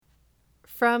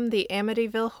From the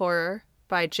Amityville Horror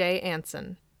by Jay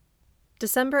Anson.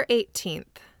 December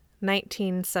 18th,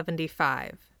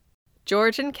 1975.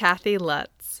 George and Kathy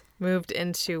Lutz moved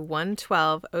into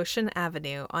 112 Ocean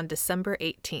Avenue on December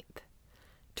 18th.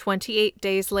 28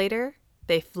 days later,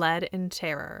 they fled in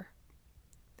terror.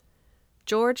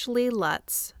 George Lee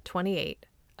Lutz, 28,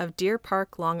 of Deer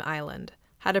Park, Long Island,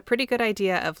 had a pretty good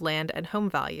idea of land and home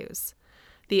values.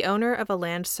 The owner of a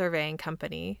land surveying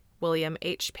company, William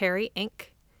H. Perry, Inc.,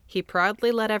 he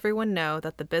proudly let everyone know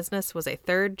that the business was a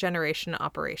third-generation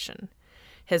operation.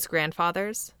 His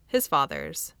grandfather's, his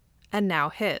father's, and now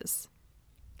his.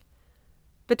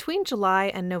 Between July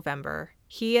and November,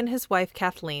 he and his wife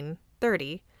Kathleen,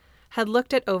 30, had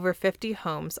looked at over 50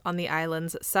 homes on the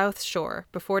island's south shore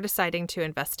before deciding to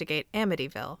investigate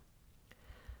Amityville.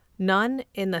 None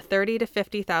in the $30,000 to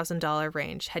 $50,000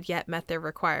 range had yet met their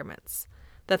requirements,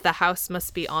 that the house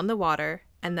must be on the water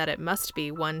and that it must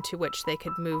be one to which they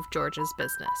could move George's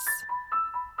business.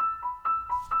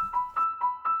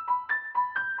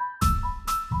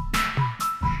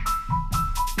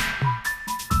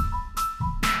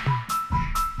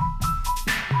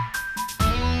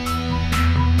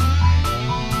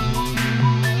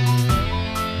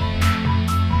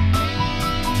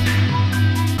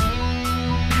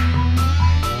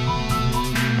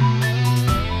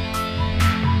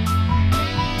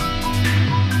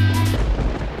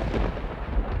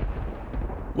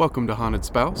 Welcome to Haunted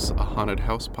Spouse, a haunted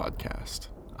house podcast.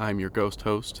 I'm your ghost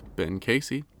host, Ben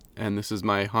Casey, and this is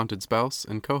my haunted spouse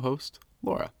and co-host,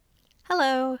 Laura.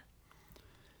 Hello.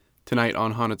 Tonight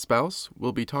on Haunted Spouse,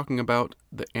 we'll be talking about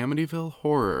The Amityville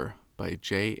Horror by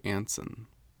Jay Anson.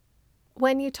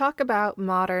 When you talk about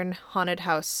modern haunted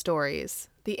house stories,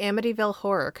 the Amityville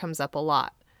Horror comes up a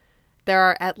lot. There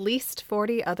are at least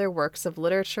 40 other works of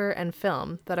literature and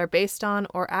film that are based on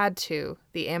or add to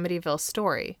the Amityville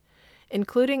story,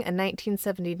 including a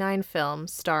 1979 film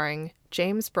starring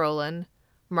James Brolin,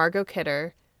 Margot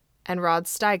Kidder, and Rod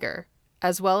Steiger,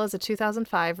 as well as a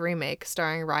 2005 remake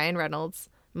starring Ryan Reynolds,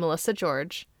 Melissa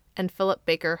George, and Philip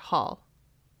Baker Hall.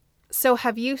 So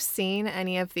have you seen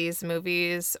any of these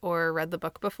movies or read the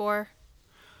book before?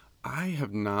 I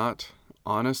have not.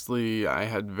 Honestly, I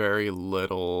had very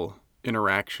little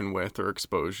interaction with or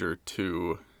exposure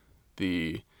to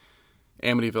the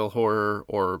Amityville Horror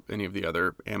or any of the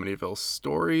other Amityville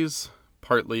stories,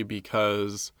 partly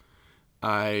because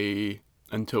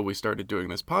until we started doing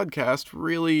this podcast,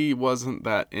 really wasn't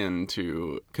that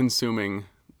into consuming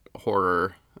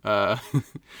horror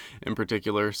in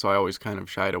particular, so I always kind of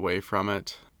shied away from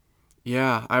it.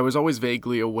 Yeah, I was always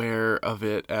vaguely aware of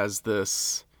it as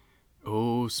this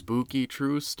spooky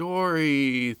true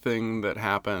story thing that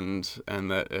happened, and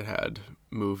that it had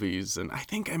movies, and I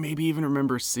think I maybe even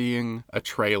remember seeing a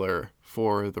trailer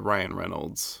for the Ryan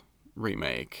Reynolds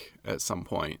remake at some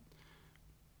point.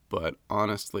 But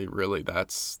honestly, really,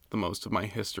 that's the most of my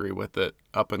history with it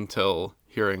up until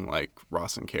hearing like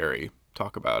Ross and Carrie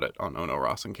talk about it on Oh No,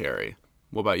 Ross and Carrie.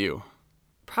 What about you?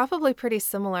 Probably pretty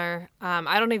similar.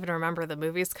 I don't even remember the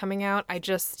movies coming out.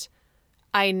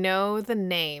 I know the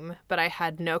name, but I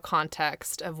had no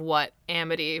context of what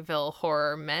Amityville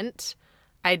Horror meant.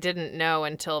 I didn't know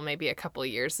until maybe a couple of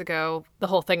years ago, the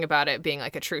whole thing about it being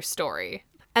like a true story.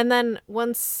 And then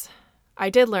once I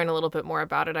did learn a little bit more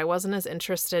about it, I wasn't as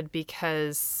interested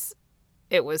because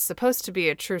it was supposed to be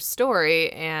a true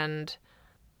story, and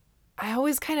I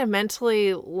always kind of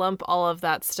mentally lump all of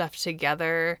that stuff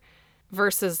together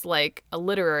versus like a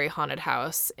literary haunted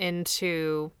house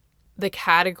into the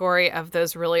category of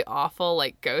those really awful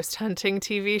like ghost hunting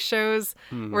TV shows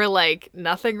where like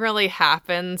nothing really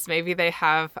happens. Maybe they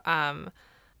have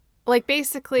like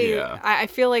basically I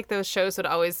feel like those shows would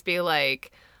always be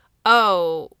like,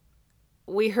 oh,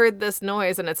 we heard this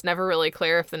noise, and it's never really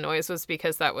clear if the noise was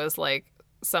because that was like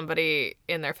somebody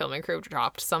in their filming crew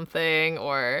dropped something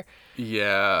or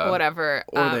whatever.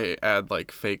 Or they add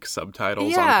like fake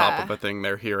subtitles on top of a thing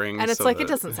they're hearing. And it's so like, it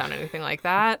doesn't sound anything like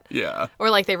that. Yeah. Or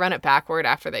like they run it backward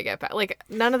after they get back. Like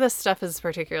none of this stuff is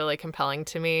particularly compelling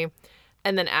to me.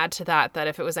 And then add to that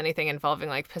if it was anything involving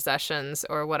like possessions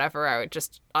or whatever, I would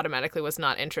just automatically was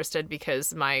not interested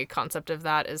because my concept of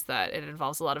that is that it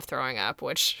involves a lot of throwing up,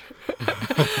 which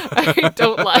I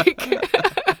don't like.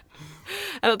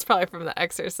 And that's probably from The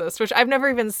Exorcist, which I've never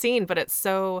even seen, but it's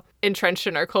so entrenched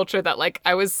in our culture that like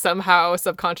I was somehow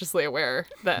subconsciously aware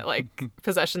that like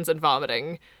possessions and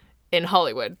vomiting in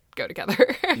Hollywood go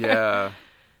together. Yeah.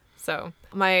 So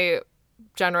my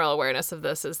general awareness of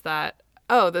this is that,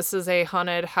 oh, this is a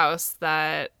haunted house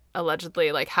that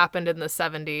allegedly like happened in the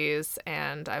 70s,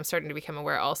 and I'm starting to become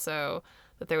aware also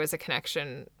that there was a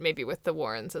connection maybe with the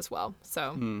Warrens as well.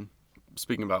 So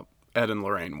speaking about Ed and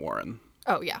Lorraine Warren.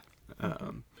 Oh, yeah.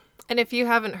 Um, And if you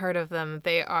haven't heard of them,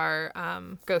 they are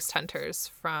ghost hunters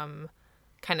from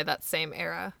kind of that same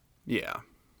era. Yeah.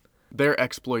 Their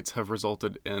exploits have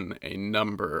resulted in a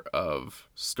number of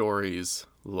stories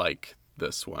like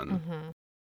this one.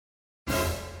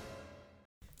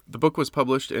 The book was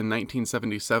published in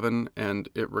 1977, and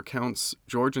it recounts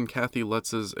George and Kathy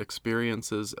Lutz's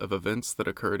experiences of events that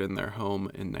occurred in their home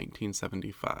in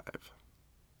 1975.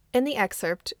 In the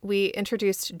excerpt, we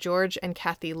introduced George and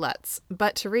Kathy Lutz,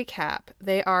 but to recap,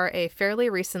 they are a fairly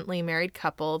recently married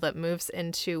couple that moves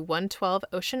into 112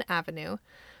 Ocean Avenue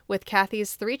with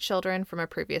Kathy's 3 children from a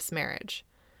previous marriage.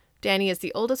 Danny is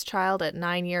the oldest child at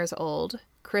 9 years old,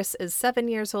 Chris is 7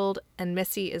 years old, and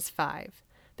Missy is 5.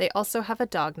 They also have a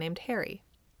dog named Harry.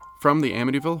 From the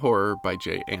Amityville Horror by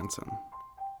Jay Anson.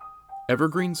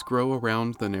 Evergreens grow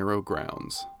around the narrow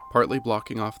grounds, partly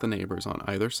blocking off the neighbors on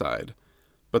either side,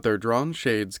 but their drawn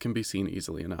shades can be seen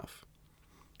easily enough.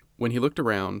 When he looked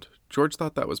around, George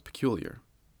thought that was peculiar.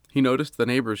 He noticed the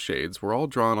neighbors' shades were all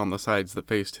drawn on the sides that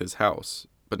faced his house,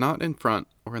 but not in front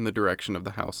or in the direction of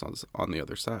the house on the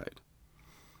other side.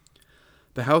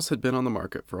 The house had been on the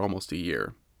market for almost a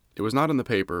year. It was not in the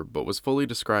paper, but was fully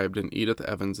described in Edith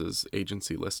Evans's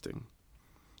agency listing.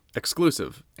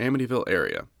 Exclusive, Amityville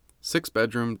area.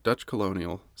 6-bedroom, Dutch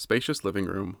colonial, spacious living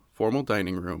room, formal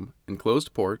dining room,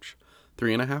 enclosed porch,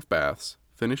 3.5 baths,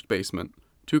 finished basement,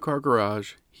 2-car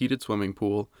garage, heated swimming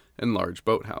pool, and large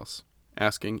boathouse.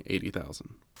 Asking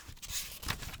 $80,000.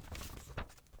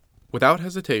 Without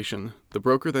hesitation, the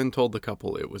broker then told the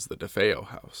couple it was the DeFeo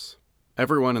house.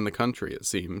 Everyone in the country, it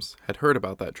seems, had heard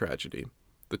about that tragedy.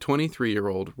 The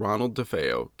 23-year-old Ronald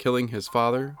DeFeo killing his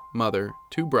father, mother,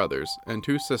 2 brothers, and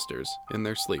 2 sisters in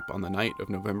their sleep on the night of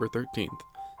November 13th,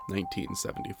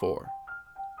 1974.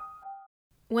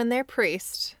 When their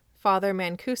priest, Father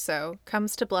Mancuso,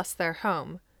 comes to bless their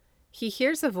home, he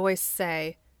hears a voice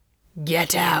say,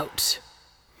 "Get out!"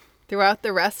 Throughout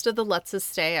the rest of the Lutz's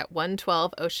stay at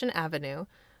 112 Ocean Avenue,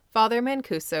 Father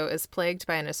Mancuso is plagued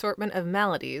by an assortment of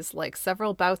maladies like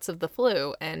several bouts of the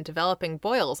flu and developing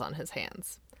boils on his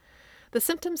hands. The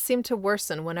symptoms seem to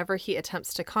worsen whenever he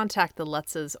attempts to contact the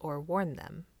Lutzes or warn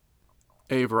them.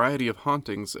 A variety of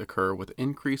hauntings occur with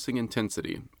increasing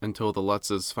intensity until the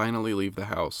Lutzes finally leave the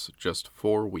house just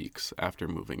 4 weeks after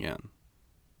moving in.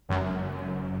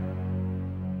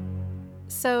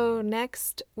 So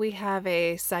next we have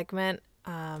a segment.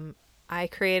 I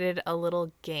created a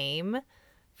little game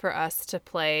for us to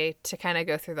play to kind of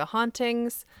go through the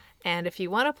hauntings. And if you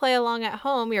want to play along at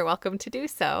home, you're welcome to do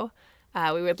so.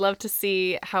 We would love to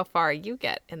see how far you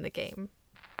get in the game.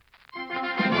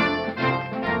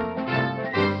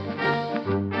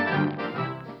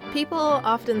 People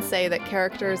often say that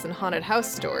characters in haunted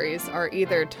house stories are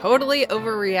either totally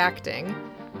overreacting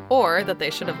or that they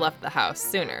should have left the house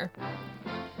sooner.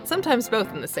 Sometimes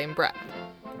both in the same breath.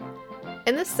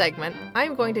 In this segment,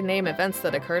 I'm going to name events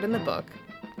that occurred in the book,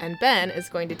 and Ben is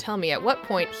going to tell me at what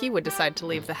point he would decide to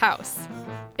leave the house,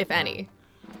 if any.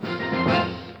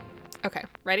 Okay,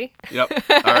 ready? Yep.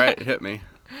 All right, hit me.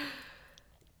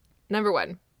 Number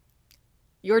 1.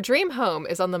 Your dream home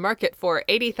is on the market for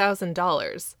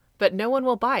 $80,000, but no one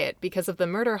will buy it because of the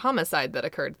murder-homicide that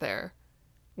occurred there.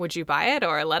 Would you buy it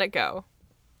or let it go?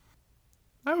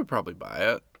 I would probably buy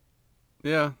it.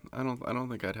 Yeah, I don't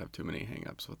think I'd have too many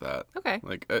hang-ups with that. Okay.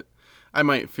 Like, I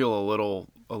might feel a little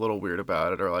weird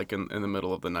about it, or like in the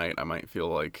middle of the night, I might feel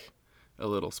like a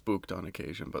little spooked on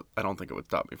occasion, but I don't think it would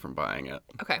stop me from buying it.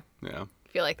 Okay. Yeah. I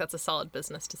feel like that's a solid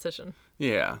business decision.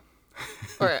 Yeah.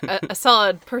 Or a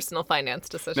solid personal finance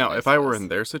decision. Now, if I were in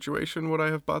their situation, would I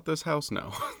have bought this house?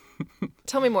 No.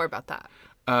 Tell me more about that.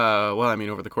 Well, I mean,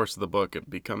 over the course of the book, it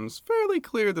becomes fairly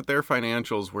clear that their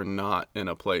financials were not in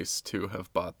a place to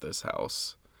have bought this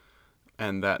house.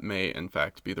 And that may, in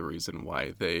fact, be the reason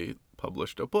why they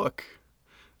published a book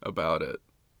about it,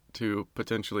 to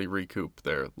potentially recoup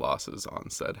their losses on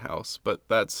said house. But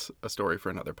that's a story for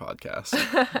another podcast.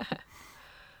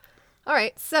 All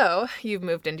right, so you've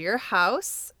moved into your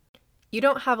house. You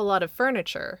don't have a lot of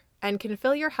furniture and can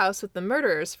fill your house with the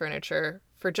murderer's furniture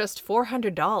for just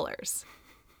 $400.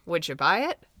 Would you buy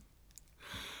it?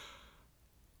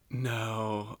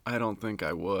 No, I don't think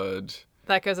I would.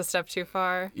 That goes a step too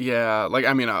far? Yeah, like,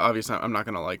 I mean, obviously, I'm not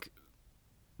going to, like,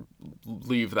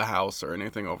 leave the house or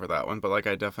anything over that one, but, like,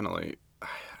 I don't think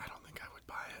I would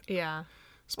buy it. Yeah.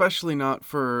 Especially not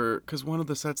because one of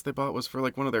the sets they bought was for,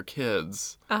 like, one of their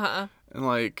kids. Uh-huh. And,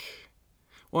 like,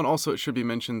 well, and also it should be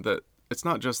mentioned that it's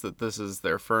not just that this is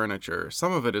their furniture.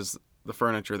 Some of it is the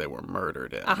furniture they were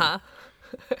murdered in. Uh-huh.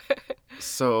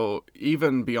 So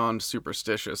even beyond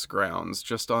superstitious grounds,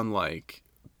 just on like,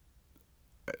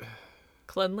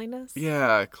 Cleanliness?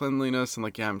 yeah, cleanliness and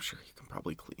like, yeah, I'm sure you can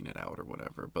probably clean it out or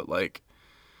whatever, but like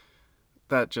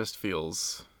that just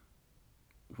feels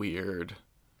weird.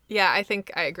 Yeah, I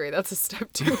think I agree. That's a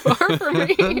step too far for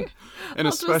me. And I'll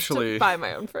especially just buy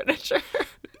my own furniture.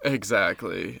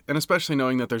 exactly. And especially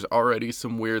knowing that there's already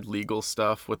some weird legal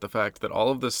stuff with the fact that all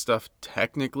of this stuff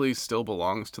technically still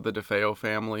belongs to the DeFeo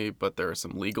family, but there are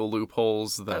some legal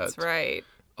loopholes That's that right.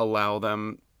 allow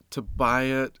them to buy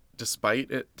it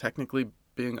despite it technically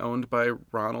being owned by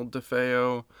Ronald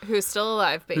DeFeo. Who's still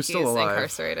alive, but Who's he's still alive.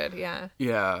 incarcerated. Yeah.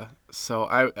 Yeah. So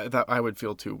I would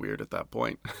feel too weird at that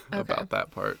point about that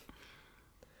part.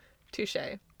 Touche.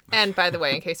 And by the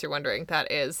way, in case you're wondering, that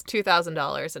is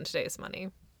 $2,000 in today's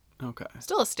money. Okay.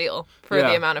 Still a steal for Yeah,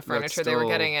 the amount of that's furniture they were still-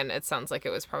 getting, and it sounds like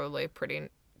it was probably pretty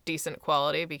decent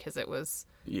quality because it was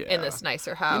Yeah. in this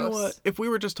nicer house. You know what? If we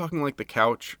were just talking like the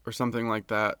couch or something like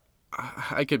that,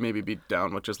 I could maybe be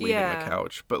down with just leaving Yeah. the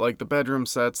couch. But like the bedroom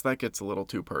sets, that gets a little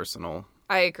too personal.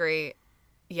 I agree.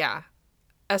 Yeah.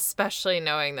 Especially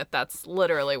knowing that that's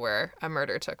literally where a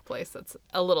murder took place. That's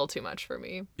a little too much for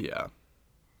me. Yeah.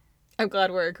 I'm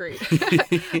glad we're agreed.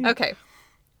 Okay.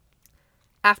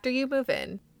 After you move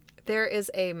in, there is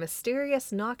a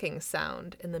mysterious knocking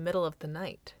sound in the middle of the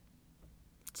night.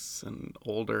 It's an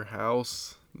older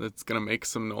house that's going to make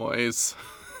some noise.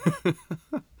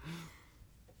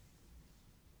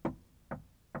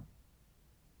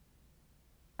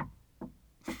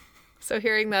 So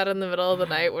hearing that in the middle of the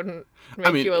night wouldn't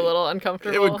make you a little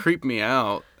uncomfortable? It would creep me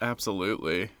out,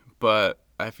 absolutely. But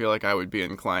I feel like I would be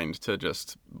inclined to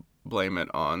just blame it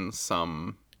on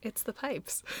some... It's the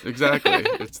pipes. Exactly.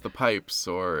 It's the pipes,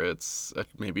 or it's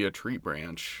maybe a tree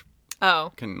branch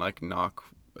Oh. can like knock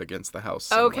against the house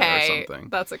somewhere Okay. or something.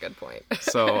 That's a good point.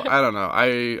 So I don't know.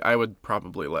 I would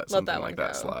probably let something that like one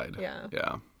that go. slide. Yeah.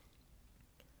 Yeah.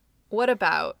 What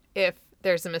about if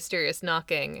there's a mysterious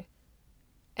knocking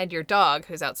and your dog,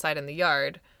 who's outside in the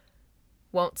yard,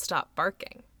 won't stop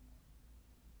barking?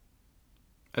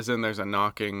 As in, there's a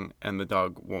knocking and the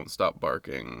dog won't stop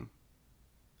barking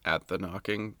at the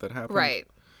knocking that happened. Right.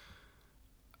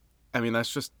 I mean,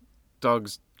 that's just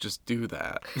dogs just do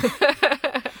that.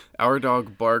 Our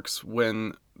dog barks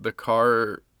when the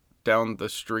car down the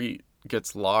street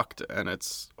gets locked and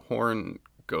its horn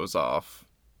goes off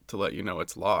to let you know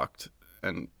it's locked,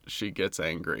 and she gets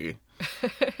angry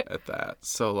at that.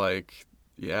 So, like,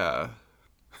 yeah.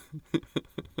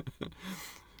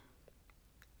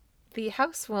 The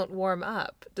house won't warm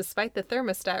up despite the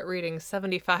thermostat reading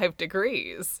 75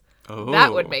 degrees. Oh.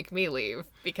 That would make me leave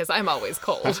because I'm always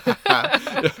cold.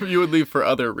 You would leave for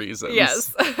other reasons.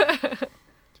 Yes.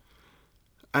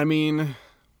 I mean,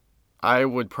 I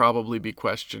would probably be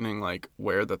questioning, like,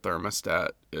 where the thermostat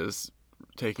is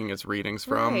taking its readings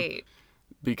from. Right.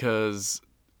 Because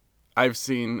I've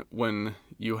seen when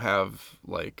you have,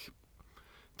 like,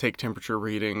 take temperature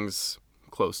readings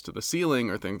close to the ceiling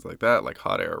or things like that, like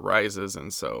hot air rises,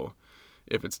 and so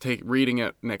if it's reading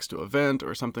it next to a vent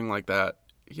or something like that,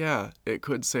 yeah, it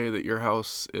could say that your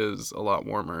house is a lot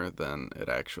warmer than it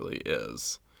actually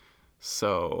is.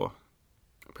 So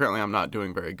apparently I'm not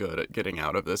doing very good at getting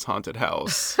out of this haunted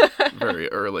house very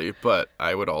early, but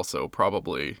I would also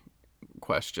probably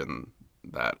question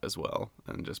that as well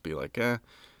and just be like,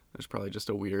 there's probably just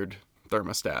a weird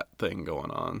thermostat thing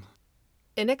going on.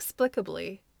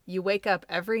 Inexplicably, you wake up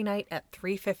every night at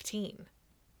 3:15.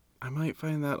 I might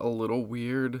find that a little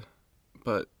weird,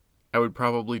 but I would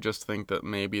probably just think that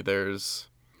maybe there's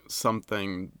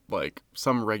something, like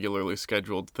some regularly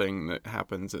scheduled thing that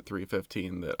happens at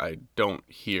 3:15 that I don't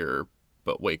hear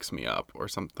but wakes me up, or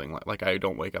something like I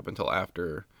don't wake up until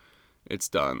after it's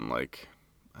done, like,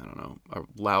 I don't know, a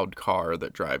loud car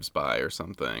that drives by or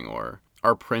something, or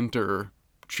our printer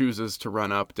chooses to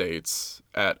run updates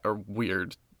at a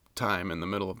weird time in the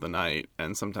middle of the night,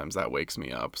 and sometimes that wakes me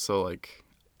up. So, like,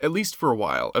 at least for a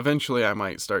while. Eventually I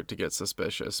might start to get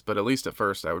suspicious, but at least at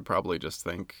first I would probably just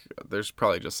think there's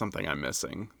probably just something I'm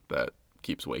missing that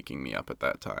keeps waking me up at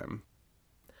that time.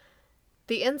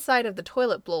 The inside of the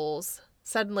toilet bowls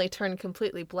suddenly turn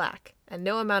completely black, and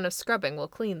no amount of scrubbing will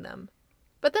clean them.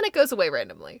 But then it goes away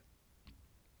randomly.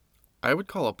 I would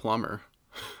call a plumber.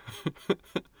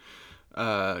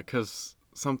 'Cause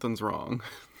something's wrong.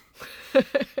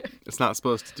 It's not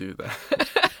supposed to do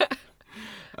that.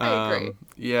 I agree.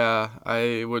 Yeah,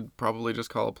 I would probably just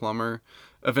call a plumber.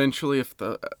 Eventually,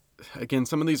 again,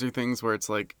 some of these are things where it's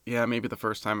like, yeah, maybe the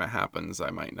first time it happens, I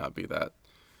might not be that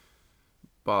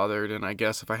bothered. And I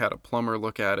guess if I had a plumber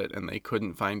look at it and they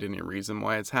couldn't find any reason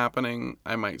why it's happening,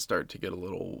 I might start to get a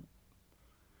little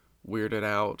weirded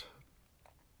out.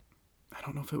 I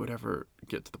don't know if it would ever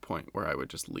get to the point where I would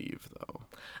just leave, though.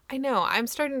 I know. I'm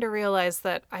starting to realize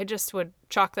that I just would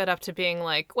chalk that up to being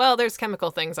like, well, there's chemical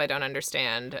things I don't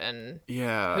understand, and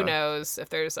Yeah. who knows if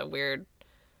there's a weird...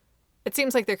 It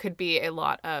seems like there could be a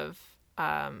lot of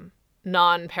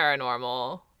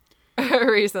non-paranormal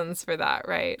reasons for that,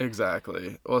 right?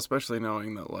 Exactly. Well, especially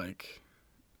knowing that, like,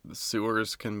 the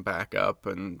sewers can back up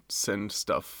and send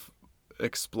stuff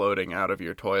exploding out of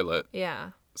your toilet.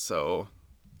 Yeah. So,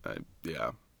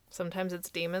 yeah. Sometimes it's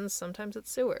demons, sometimes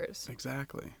it's sewers.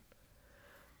 Exactly.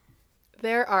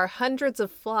 There are hundreds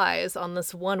of flies on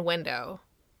this one window.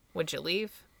 Would you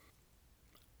leave?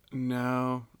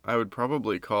 No, I would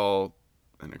probably call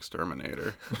an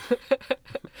exterminator.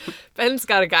 Ben's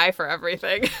got a guy for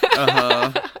everything.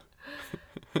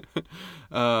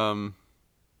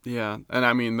 Yeah, and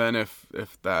I mean, then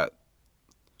if that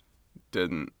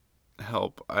didn't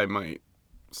help, I might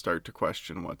start to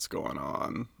question what's going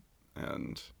on,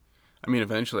 and I mean,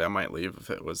 eventually I might leave if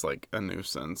it was like a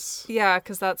nuisance. Yeah,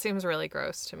 because that seems really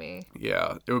gross to me.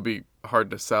 Yeah, it would be hard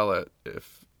to sell it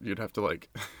if you'd have to like...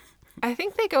 I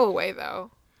think they go away,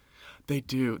 though. They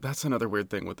do. That's another weird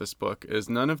thing with this book, is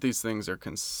none of these things are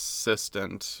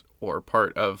consistent or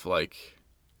part of like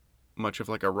much of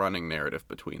like a running narrative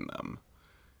between them.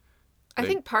 I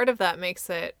think part of that makes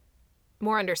it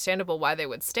more understandable why they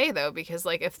would stay, though, because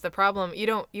like if the problem,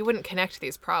 you wouldn't connect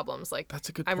these problems. Like, That's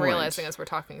a good I'm point. realizing as we're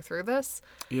talking through this.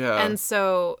 Yeah. And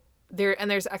so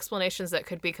there's explanations that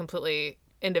could be completely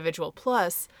individual.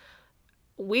 Plus,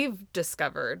 we've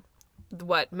discovered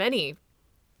what many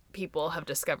people have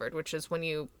discovered, which is when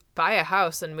you buy a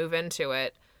house and move into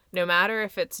it, no matter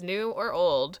if it's new or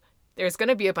old, there's going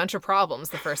to be a bunch of problems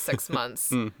the first 6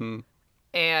 months. Mm-hmm.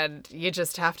 And you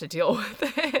just have to deal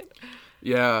with it.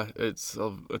 Yeah, it's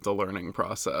a learning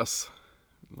process,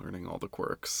 learning all the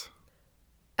quirks.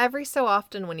 Every so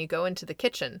often when you go into the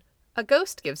kitchen, a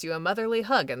ghost gives you a motherly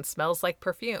hug and smells like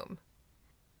perfume.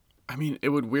 I mean, it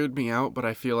would weird me out, but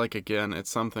I feel like, again, it's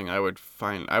something I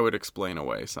would explain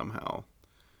away somehow.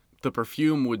 The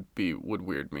perfume would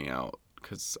weird me out,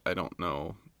 because I don't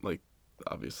know, like,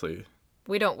 obviously.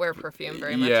 We don't wear perfume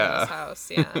very much in this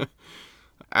house, yeah.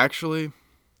 Actually,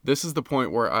 this is the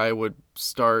point where I would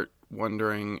start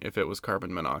wondering if it was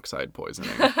carbon monoxide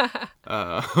poisoning.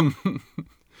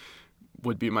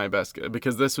 Would be my best guess,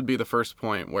 because this would be the first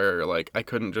point where, like, I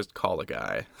couldn't just call a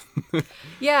guy.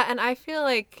 Yeah, and I feel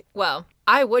like, well,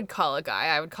 I would call a guy.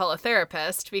 I would call a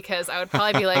therapist, because I would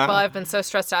probably be like, well, I've been so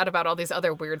stressed out about all these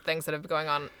other weird things that have been going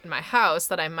on in my house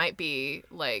that I might be,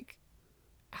 like,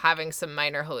 having some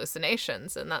minor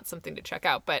hallucinations, and that's something to check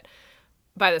out. But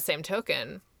by the same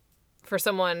token, for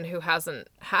someone who hasn't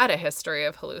had a history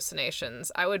of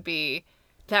hallucinations, that would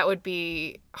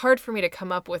be hard for me to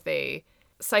come up with a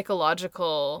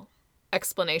psychological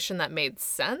explanation that made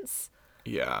sense.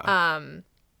 Yeah.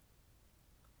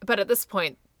 But at this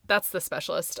point, that's the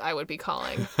specialist I would be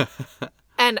calling.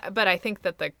 But I think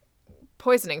that the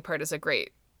poisoning part is a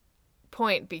great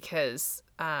point, because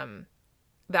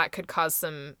that could cause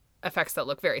some effects that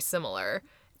look very similar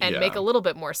and make a little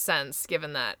bit more sense,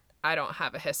 given that I don't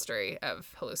have a history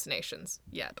of hallucinations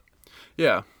yet.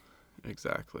 Yeah,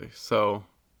 exactly. So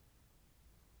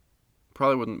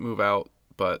probably wouldn't move out,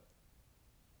 but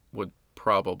would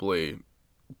probably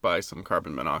buy some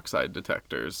carbon monoxide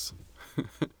detectors.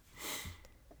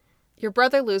 Your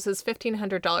brother loses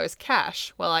 $1,500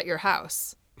 cash while at your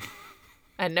house,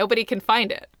 and nobody can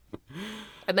find it.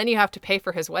 And then you have to pay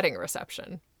for his wedding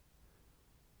reception.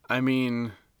 I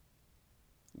mean,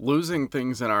 losing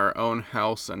things in our own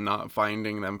house and not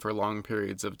finding them for long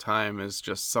periods of time is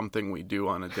just something we do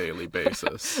on a daily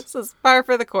basis. This is par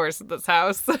for the course at this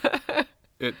house.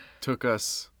 It took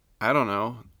us, I don't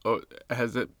know,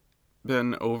 has it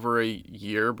been over a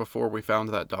year before we found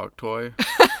that dog toy?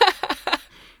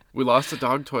 We lost a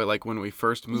dog toy like when we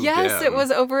first moved in. Yes, it was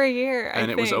over a year, I think.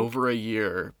 And it was over a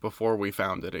year before we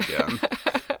found it again.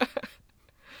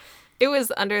 It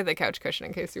was under the couch cushion,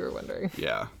 in case you were wondering.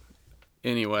 Yeah.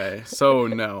 Anyway, so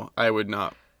no, I would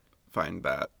not find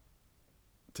that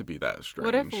to be that strange.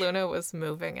 What if Luna was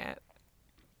moving it?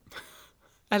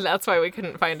 And that's why we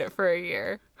couldn't find it for a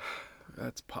year.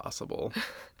 That's possible.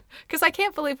 Because I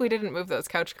can't believe we didn't move those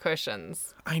couch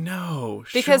cushions. I know.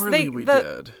 Because surely we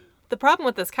did. The problem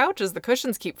with this couch is the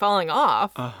cushions keep falling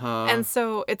off. Uh-huh. And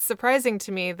so it's surprising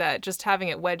to me that just having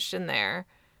it wedged in there,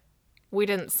 we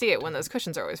didn't see it when those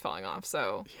cushions are always falling off.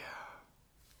 So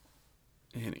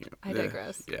yeah. Anyway, I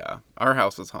digress. Yeah. Our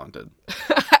house is haunted.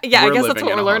 Yeah, I guess that's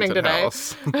what we're learning today.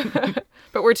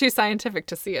 But we're too scientific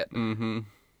to see it. Mm-hmm.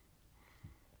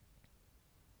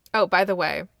 Oh, by the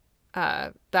way,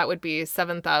 That would be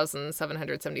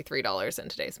 $7,773 in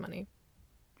today's money.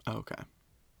 Okay.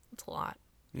 That's a lot.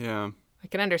 Yeah. I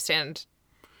can understand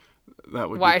That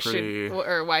would why be pretty...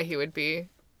 why he would be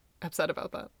upset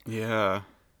about that. Yeah.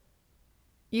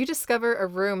 You discover a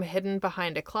room hidden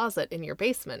behind a closet in your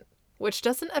basement, which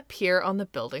doesn't appear on the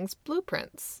building's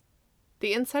blueprints.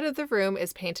 The inside of the room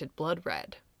is painted blood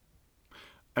red.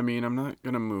 I mean, I'm not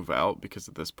going to move out because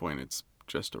at this point it's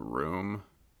just a room.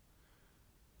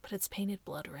 But it's painted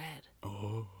blood red.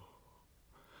 Oh.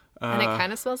 And it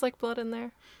kind of smells like blood in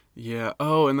there. Yeah.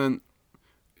 Oh, and then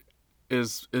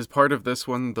is part of this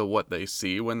one the what they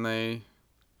see when they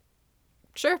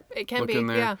Sure, it can look be. in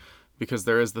there? Yeah. Because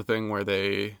there is the thing where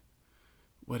they,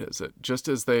 what is it? Just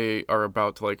as they are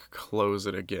about to like close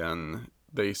it again,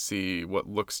 they see what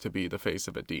looks to be the face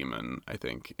of a demon, I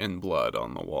think, in blood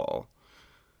on the wall.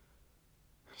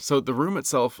 So the room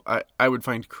itself, I would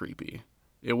find creepy.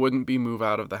 It wouldn't be move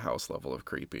out of the house level of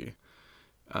creepy.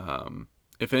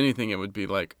 If anything, it would be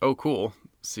like, oh, cool,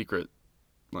 secret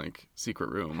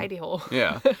room. Hidey hole.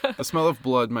 Yeah. The smell of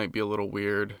blood might be a little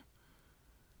weird.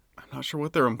 I'm not sure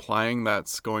what they're implying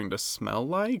that's going to smell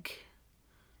like.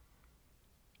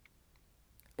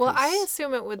 Well, I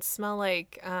assume it would smell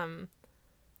like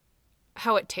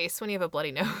how it tastes when you have a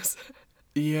bloody nose.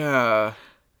 Yeah.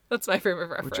 That's my frame of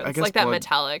reference. I guess like that blood,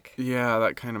 metallic. Yeah,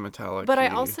 that kind of metallic. But I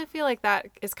also feel like that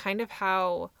is kind of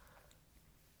how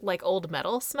like old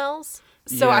metal smells.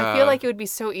 So I feel like it would be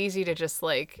so easy to just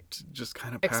like just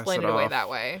kind of explain it away that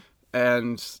way.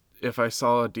 And if I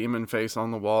saw a demon face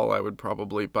on the wall, I would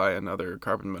probably buy another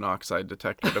carbon monoxide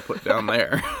detector to put down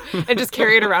there. And just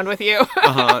carry it around with you.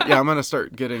 Yeah, I'm going to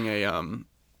start getting a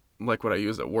like what I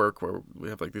use at work, where we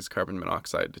have like these carbon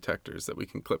monoxide detectors that we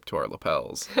can clip to our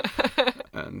lapels.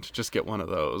 And just get one of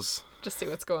those. Just see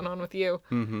what's going on with you.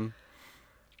 Mm-hmm.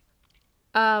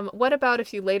 What about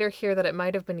if you later hear that it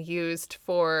might have been used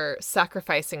for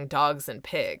sacrificing dogs and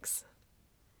pigs?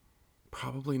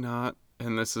 Probably not.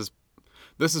 And this is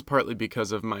partly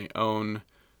because of my own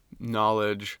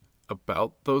knowledge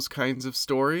about those kinds of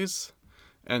stories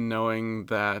and knowing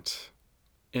that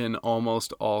in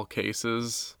almost all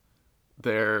cases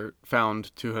they're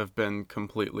found to have been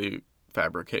completely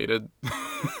fabricated.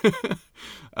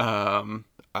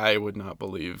 I would not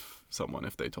believe someone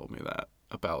if they told me that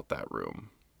about that room.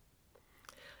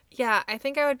 Yeah, I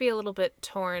think I would be a little bit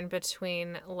torn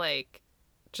between like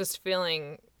just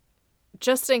feeling,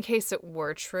 just in case it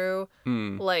were true,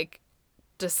 like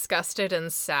disgusted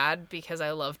and sad because I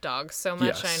love dogs so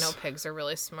much. Yes. And I know pigs are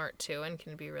really smart too and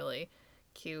can be really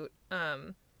cute.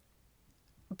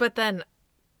 But then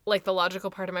like the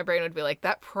logical part of my brain would be like,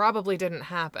 that probably didn't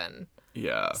happen.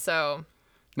 Yeah. So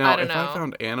now, I don't know. I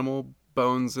found animal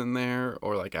bones in there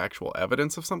or like actual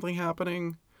evidence of something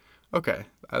happening, okay,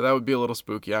 that would be a little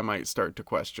spooky. I might start to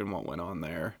question what went on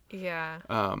there. Yeah.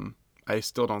 I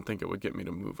still don't think it would get me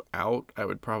to move out. I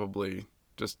would probably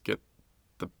just get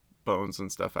the bones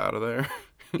and stuff out of there.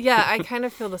 Yeah, I kind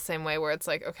of feel the same way where it's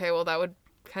like, okay, well, that would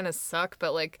kind of suck,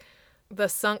 but like the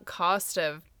sunk cost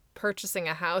of purchasing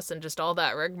a house and just all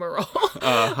that rigmarole,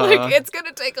 like it's going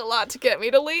to take a lot to get me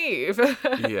to leave.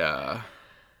 Yeah.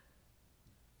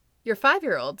 Your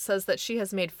 5-year-old says that she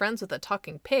has made friends with a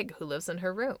talking pig who lives in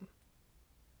her room.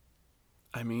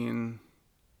 I mean,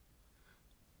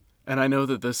 and I know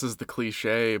that this is the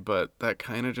cliche, but that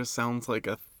kind of just sounds like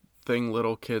a thing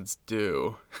little kids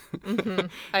do. Mm-hmm.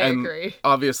 I agree.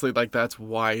 Obviously, like, that's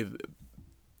why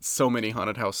so many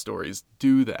haunted house stories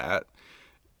do that,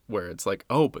 where it's like,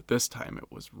 oh, but this time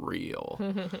it was real.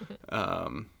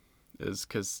 Is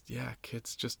because, yeah,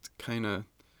 kids just kind of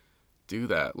do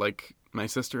that. Like, my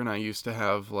sister and I used to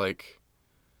have, like,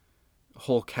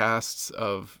 whole casts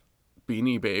of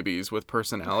Beanie Babies with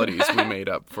personalities we made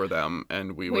up for them,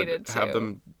 and we would have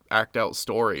them act out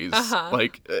stories.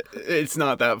 Like, it's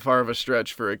not that far of a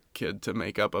stretch for a kid to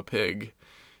make up a pig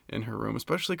in her room,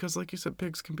 especially because, like you said,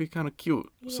 pigs can be kind of cute.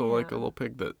 Yeah. So, like, a little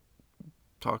pig that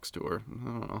talks to her.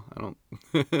 I don't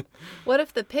know. What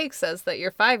if the pig says that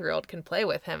your 5-year-old can play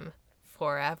with him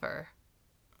forever?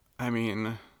 I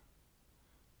mean,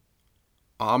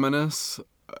 ominous,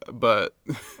 but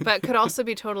could also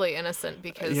be totally innocent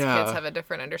because kids have a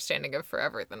different understanding of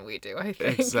forever than we do, I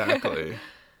think. Exactly.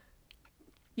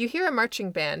 You hear a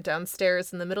marching band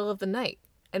downstairs in the middle of the night,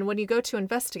 and when you go to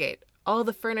investigate, all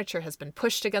the furniture has been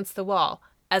pushed against the wall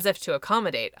as if to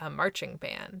accommodate a marching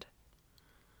band.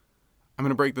 I'm going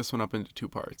to break this one up into 2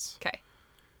 parts. Okay.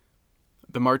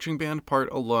 The marching band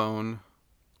part alone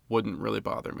wouldn't really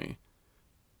bother me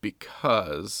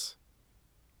because,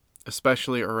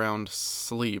 especially around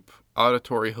sleep,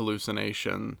 auditory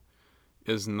hallucination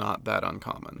is not that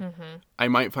uncommon. Mm-hmm. I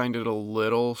might find it a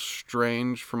little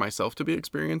strange for myself to be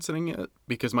experiencing it,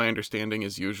 because my understanding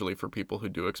is usually for people who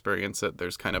do experience it,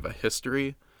 there's kind of a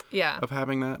history Yeah. of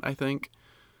having that, I think.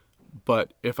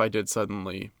 But if I did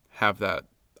suddenly have that,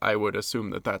 I would assume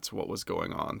that that's what was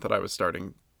going on, that I was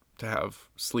starting to have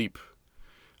sleep.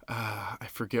 I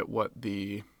forget what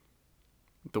the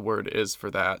word is for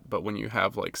that, but when you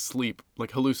have like sleep,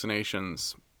 like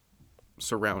hallucinations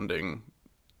surrounding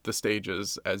the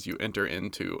stages as you enter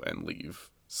into and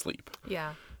leave sleep.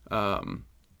 Yeah.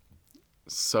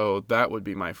 So that would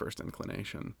be my first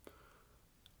inclination.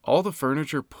 All the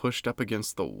furniture pushed up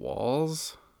against the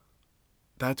walls?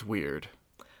 That's weird.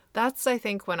 That's, I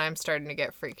think, when I'm starting to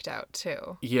get freaked out,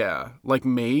 too. Yeah. Like,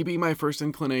 maybe my first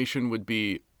inclination would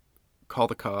be call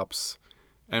the cops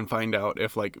and find out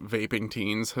if, like, vaping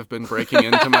teens have been breaking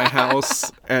into my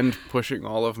house and pushing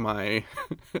all of my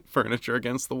furniture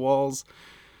against the walls.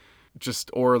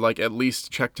 Or, like, at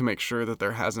least check to make sure that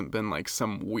there hasn't been, like,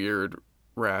 some weird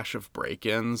rash of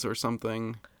break-ins or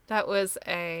something. That was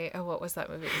what was that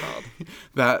movie called?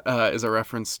 That is a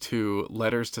reference to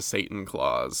Letters to Satan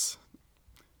Claus.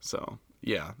 So,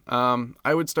 yeah.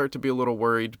 I would start to be a little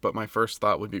worried, but my first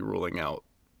thought would be ruling out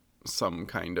some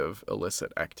kind of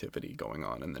illicit activity going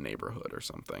on in the neighborhood or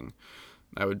something.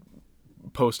 I would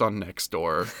post on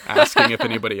Nextdoor asking if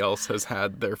anybody else has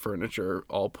had their furniture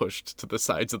all pushed to the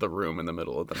sides of the room in the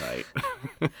middle of the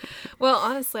night. Well,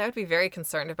 honestly, I would be very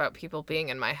concerned about people being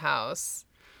in my house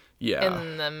Yeah.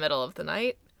 in the middle of the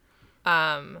night.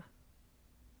 I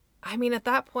mean, at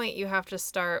that point, you have to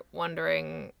start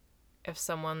wondering if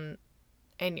someone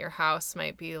in your house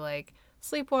might be like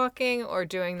sleepwalking or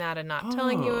doing that and not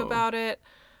telling you about it.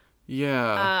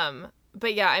 Yeah.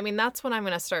 But yeah, I mean, that's when I'm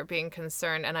going to start being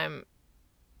concerned, and I'm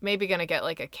maybe going to get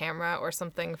like a camera or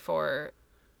something to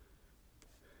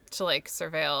like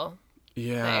surveil the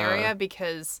area,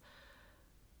 because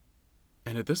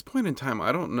And at this point in time,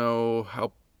 I don't know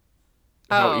how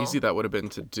Oh. easy that would have been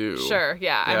to do. Sure,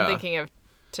 yeah, Yeah. I'm thinking of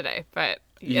today, but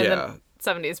in Yeah. the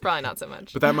 70s, probably not so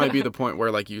much. But that might be the point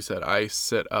where, like you said, I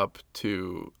stay up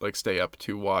to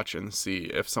watch and see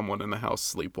if someone in the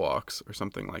house sleepwalks or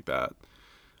something like that.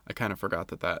 I kind of forgot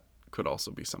that could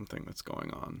also be something that's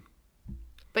going on.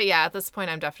 But yeah, at this point,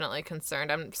 I'm definitely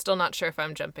concerned. I'm still not sure if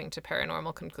I'm jumping to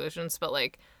paranormal conclusions, but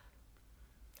like,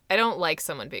 I don't like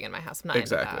someone being in my house. I'm not into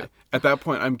Exactly. that. At that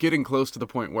point, I'm getting close to the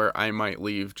point where I might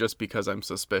leave just because I'm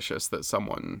suspicious that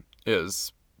someone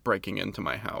is breaking into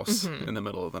my house in the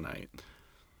middle of the night.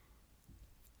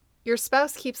 Your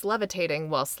spouse keeps levitating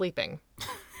while sleeping.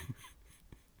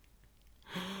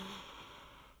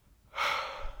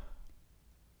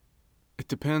 It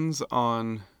depends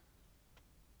on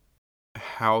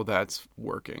how that's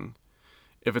working.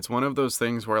 If it's one of those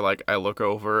things where, like, I look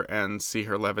over and see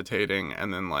her levitating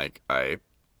and then, like, I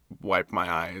wipe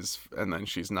my eyes and then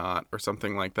she's not, or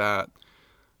something like that,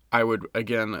 I would,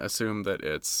 again, assume that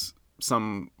it's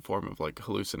some form of, like,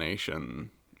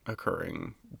 hallucination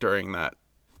occurring during that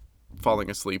falling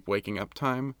asleep, waking up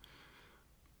time.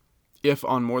 If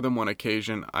on more than one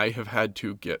occasion I have had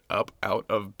to get up out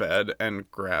of bed and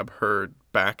grab her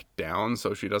back down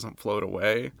so she doesn't float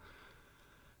away,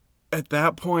 at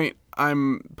that point,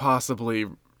 I'm possibly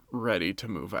ready to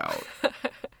move out.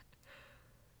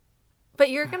 But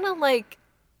you're gonna like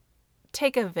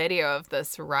take a video of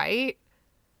this, right?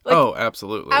 Like, oh,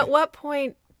 absolutely. At what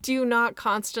point do you not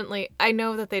constantly... I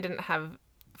know that they didn't have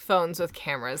phones with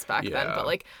cameras back then, Yeah. but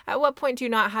like, at what point do you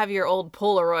not have your old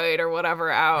Polaroid or whatever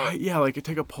out? Yeah, like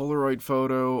take a Polaroid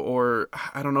photo, or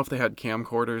I don't know if they had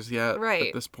camcorders yet Right.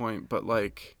 at this point, but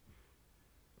like...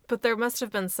 But there must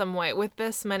have been some way, with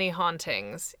this many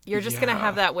hauntings, you're just gonna Yeah.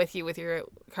 have that with you with your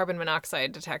carbon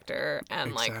monoxide detector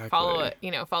and like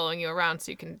Exactly. following you around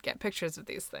so you can get pictures of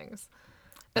these things.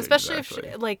 Especially Exactly.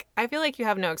 if, like, I feel like you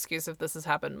have no excuse if this has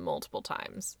happened multiple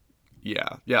times.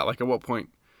 Yeah, like at what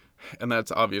point... And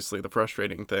that's obviously the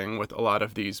frustrating thing with a lot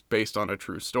of these based on a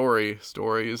true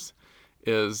stories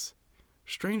is,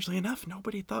 strangely enough,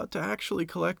 nobody thought to actually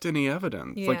collect any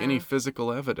evidence, like any Yeah.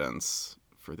 physical evidence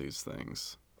for these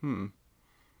things.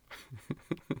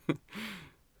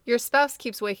 Your spouse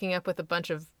keeps waking up with a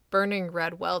bunch of burning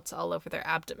red welts all over their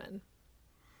abdomen.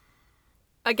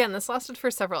 Again, this lasted for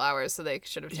several hours, so they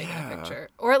should have taken a Yeah. picture.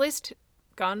 Or at least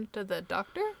gone to the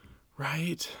doctor?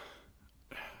 Right?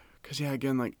 Because, yeah,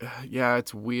 again, like, yeah,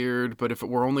 it's weird, but if it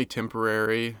were only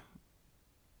temporary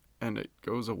and it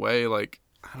goes away, like,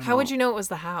 I don't How know. would you know it was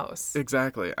the house?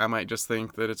 Exactly. I might just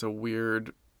think that it's a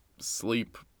weird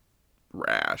sleep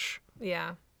rash.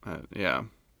 Yeah. Yeah.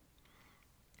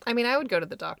 I mean, I would go to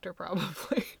the doctor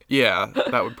probably. Yeah,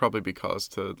 that would probably be cause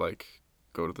to, like,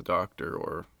 go to the doctor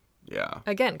or, yeah.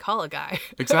 Again, call a guy.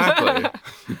 Exactly.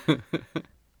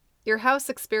 Your house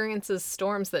experiences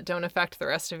storms that don't affect the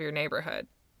rest of your neighborhood.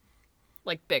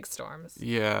 Like big storms.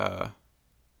 Yeah.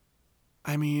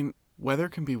 I mean, weather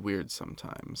can be weird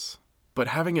sometimes. But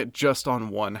having it just on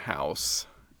one house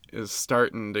is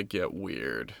starting to get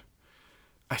weird.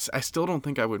 I still don't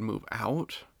think I would move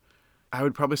out. I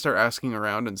would probably start asking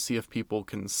around and see if people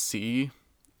can see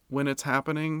when it's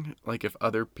happening. Like if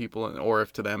other people, or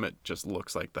if to them it just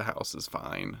looks like the house is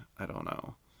fine. I don't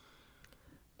know.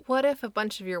 What if a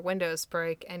bunch of your windows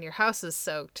break and your house is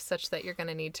soaked such that you're going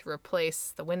to need to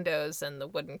replace the windows and the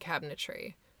wooden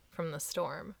cabinetry from the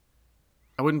storm?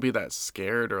 I wouldn't be that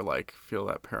scared or like feel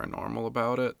that paranormal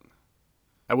about it.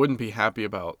 I wouldn't be happy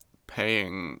about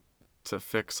paying to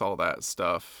fix all that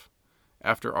stuff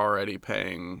after already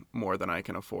paying more than I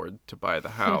can afford to buy the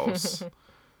house.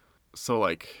 So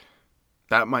like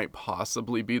that might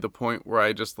possibly be the point where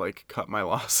I just like cut my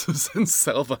losses and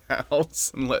sell the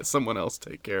house and let someone else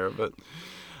take care of it.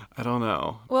 I don't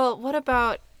know. Well, what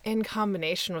about in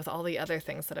combination with all the other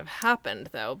things that have happened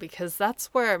though? Because that's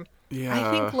where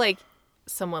I think like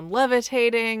someone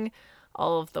levitating,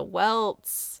 all of the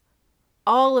welts,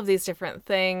 all of these different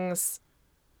things.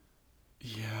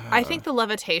 Yeah. I think the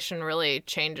levitation really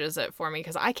changes it for me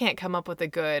because I can't come up with a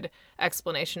good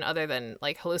explanation other than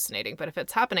like hallucinating. But if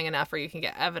it's happening enough where you can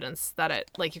get evidence that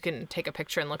it, like you can take a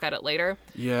picture and look at it later,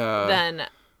 then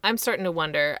I'm starting to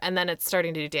wonder. And then it's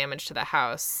starting to do damage to the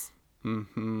house.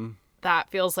 Mm-hmm.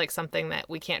 That feels like something that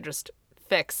we can't just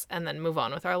fix and then move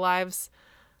on with our lives.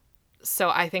 So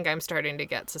I think I'm starting to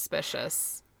get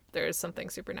suspicious. There's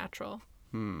something supernatural.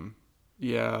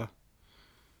 Yeah.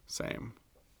 Same.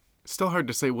 Still hard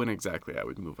to say when exactly I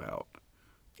would move out.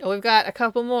 Oh, we've got a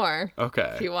couple more.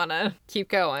 Okay. If you want to keep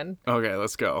going. Okay,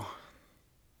 let's go.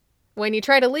 When you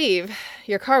try to leave,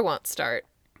 your car won't start.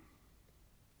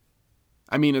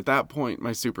 I mean, at that point,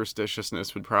 my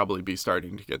superstitiousness would probably be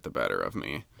starting to get the better of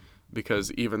me.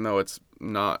 Because even though it's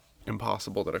not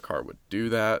impossible that a car would do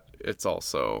that, it's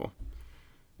also,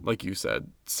 like you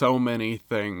said, so many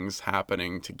things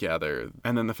happening together.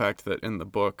 And then the fact that in the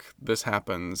book, this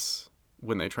happens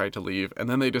when they try to leave, and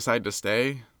then they decide to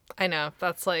stay. I know.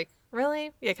 That's like, really?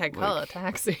 You can call Like, a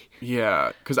taxi.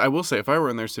 Yeah, because I will say, if I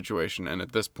were in their situation, and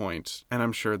at this point, and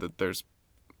I'm sure that there's,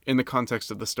 in the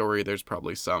context of the story, there's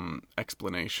probably some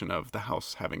explanation of the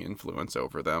house having influence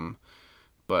over them.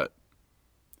 But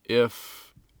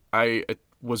if I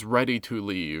was ready to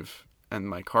leave and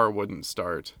my car wouldn't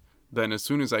start, then as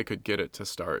soon as I could get it to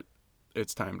start,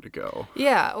 it's time to go.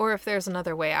 Yeah, or if there's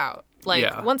another way out.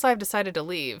 Like, once I've decided to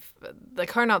leave, the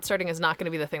car not starting is not going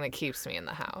to be the thing that keeps me in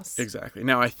the house. Exactly.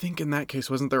 Now, I think in that case,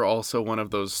 wasn't there also one of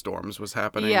those storms was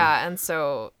happening? Yeah, and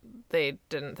so they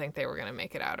didn't think they were going to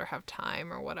make it out or have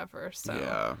time or whatever. So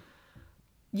Yeah.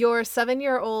 Your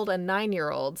 7-year-old and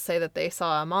 9-year-old say that they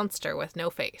saw a monster with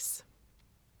no face.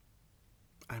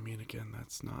 I mean, again,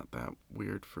 that's not that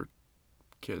weird for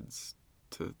kids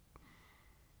to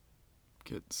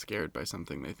get scared by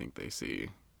something they think they see.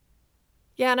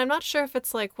 Yeah, and I'm not sure if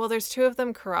it's like, well, there's two of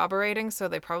them corroborating, so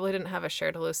they probably didn't have a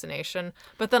shared hallucination.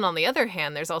 But then on the other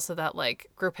hand, there's also that like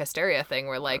group hysteria thing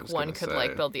where like one could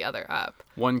like build the other up.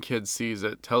 One kid sees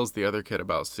it, tells the other kid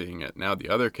about seeing it. Now the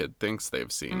other kid thinks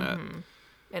they've seen it.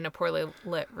 In a poorly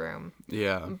lit room.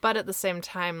 Yeah. But at the same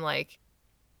time, like,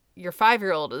 your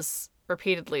 5-year-old is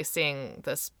repeatedly seeing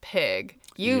this pig.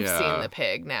 You've seen the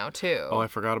pig now, too. Oh, I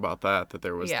forgot about that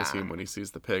there was the scene when he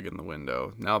sees the pig in the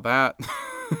window. Now that...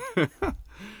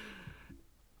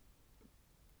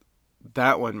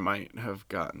 that one might have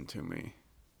gotten to me.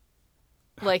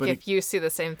 Like, but if you see the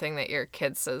same thing that your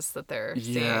kid says that they're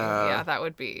seeing, yeah, that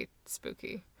would be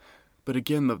spooky. But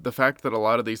again, the fact that a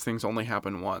lot of these things only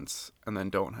happen once and then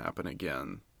don't happen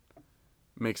again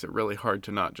makes it really hard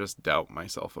to not just doubt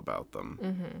myself about them.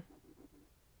 Mm-hmm.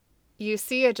 You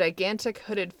see a gigantic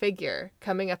hooded figure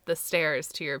coming up the stairs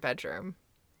to your bedroom.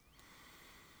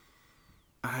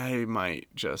 I might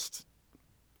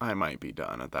be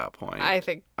done at that point. I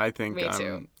think me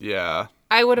too. Yeah.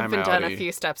 I would have been done a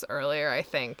few steps earlier, I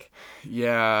think.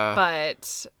 Yeah.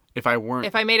 But if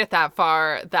I made it that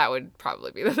far, that would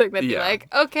probably be the thing that'd be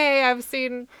like, okay, I've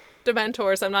seen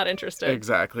Dementors, I'm not interested.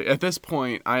 Exactly. At this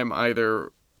point, I am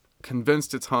either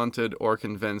convinced it's haunted or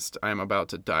convinced I'm about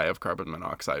to die of carbon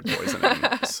monoxide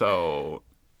poisoning. So,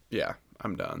 yeah,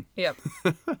 I'm done. Yep.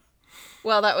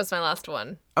 Well, that was my last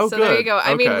one. Oh, so good. There you go.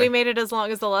 I mean, we made it as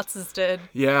long as the Lutzes did.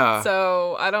 Yeah.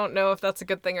 So I don't know if that's a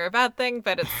good thing or a bad thing,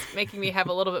 but it's making me have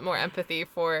a little bit more empathy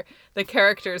for the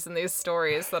characters in these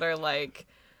stories that are like,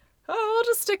 oh, we'll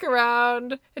just stick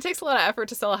around. It takes a lot of effort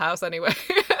to sell a house anyway.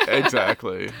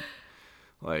 Exactly.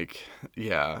 Like,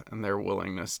 yeah, and their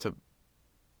willingness to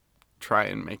try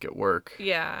and make it work.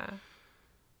 Yeah.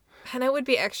 And it would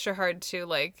be extra hard to,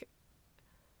 like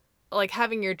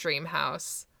having your dream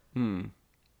house.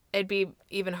 It'd be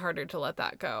even harder to let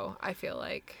that go, I feel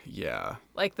like. Yeah.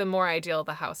 Like, the more ideal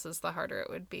the house is, the harder it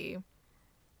would be.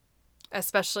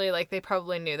 Especially, like, they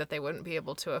probably knew that they wouldn't be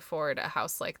able to afford a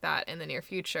house like that in the near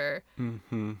future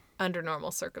under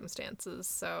normal circumstances.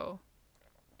 So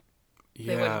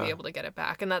they wouldn't be able to get it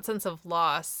back. And that sense of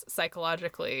loss,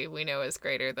 psychologically, we know is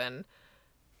greater than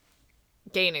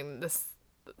gaining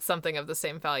something of the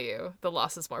same value. The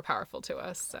loss is more powerful to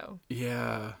us, so.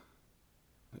 Yeah.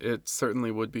 It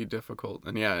certainly would be difficult.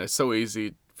 And yeah, it's so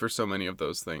easy for so many of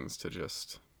those things to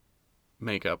just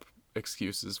make up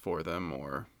excuses for them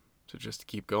or to just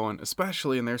keep going,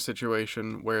 especially in their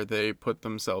situation where they put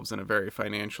themselves in a very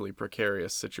financially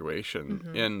precarious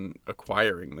situation in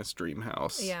acquiring this dream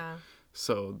house. Yeah.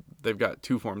 So they've got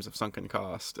two forms of sunken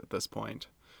cost at this point.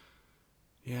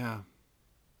 Yeah.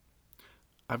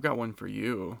 I've got one for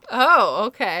you. Oh,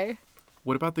 okay.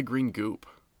 What about the green goop?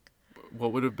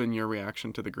 What would have been your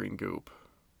reaction to the green goop?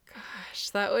 Gosh,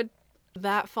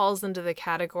 that falls into the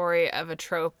category of a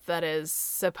trope that is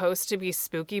supposed to be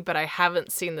spooky, but I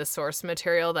haven't seen the source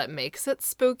material that makes it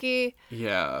spooky.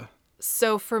 Yeah.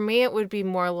 So for me, it would be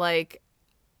more like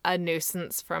a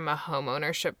nuisance from a home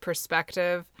ownership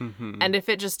perspective. And if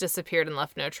it just disappeared and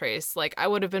left no trace, like, I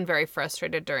would have been very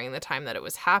frustrated during the time that it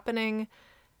was happening.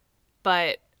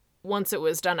 But once it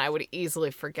was done, I would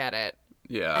easily forget it.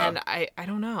 Yeah. And I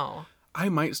don't know. I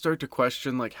might start to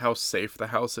question, like, how safe the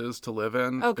house is to live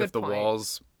in. Oh, good if the point.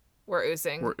 walls We're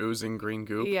oozing. were oozing green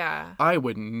goop. Yeah. I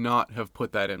would not have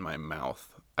put that in my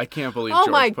mouth. I can't believe Oh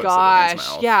George my puts it in his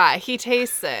gosh. mouth. Yeah, he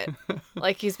tastes it.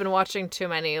 Like he's been watching too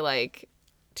many, like,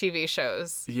 TV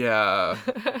shows Yeah.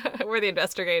 where the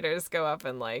investigators go up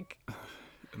and, like...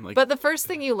 And, like, But the first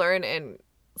thing you learn in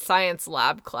science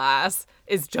lab class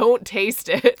is don't taste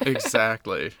it.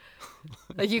 exactly.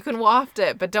 Like, you can waft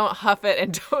it, but don't huff it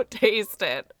and don't taste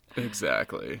it.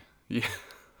 Exactly. Yeah.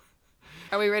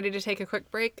 Are we ready to take a quick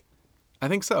break? I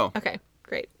think so. Okay,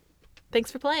 great.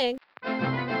 Thanks for playing.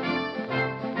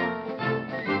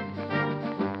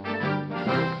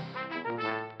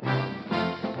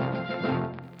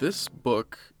 This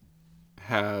book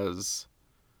has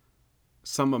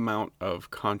some amount of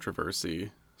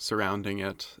controversy surrounding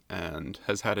it and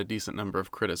has had a decent number of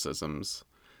criticisms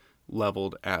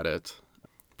leveled at it,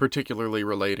 particularly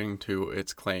relating to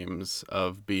its claims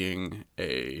of being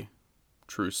a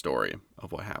true story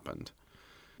of what happened.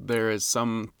 There is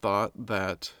some thought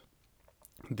that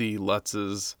the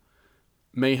Lutzes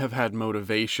may have had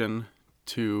motivation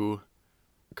to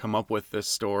come up with this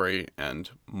story and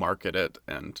market it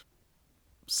and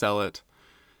sell it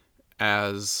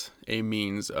as a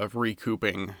means of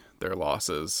recouping their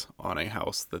losses on a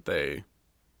house that they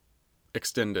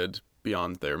extended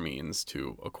beyond their means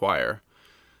to acquire.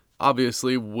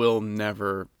 Obviously, we'll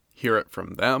never hear it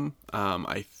from them.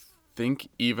 I think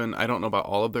I don't know about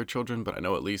all of their children, but I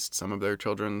know at least some of their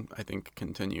children, I think,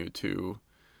 continue to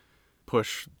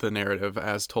push the narrative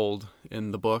as told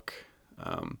in the book.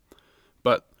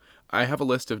 But I have a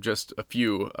list of just a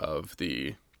few of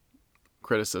the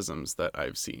criticisms that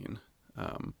I've seen.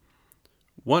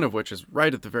 One of which is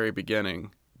right at the very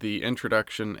beginning. The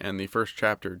introduction and the first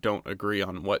chapter don't agree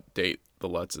on what date the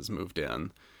Lutzes moved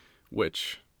in,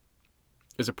 which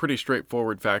is a pretty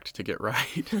straightforward fact to get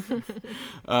right.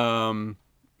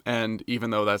 And even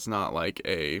though that's not like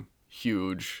a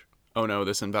huge, oh no,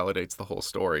 this invalidates the whole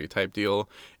story type deal,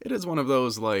 it is one of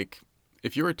those, like,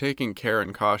 if you were taking care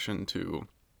and caution to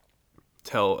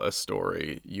tell a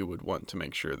story, you would want to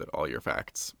make sure that all your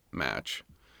facts match.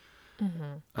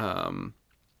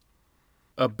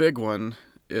 A big one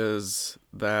is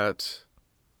that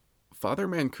Father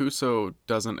Mancuso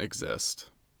doesn't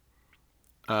exist.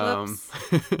 In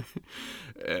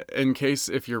case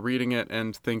if you're reading it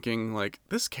and thinking, like,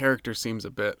 this character seems a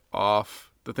bit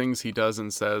off, the things he does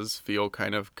and says feel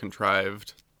kind of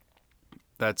contrived,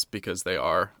 that's because they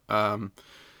are.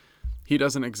 He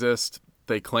doesn't exist.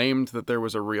 They claimed that there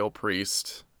was a real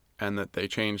priest and that they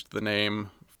changed the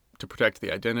name to protect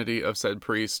the identity of said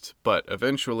priest, but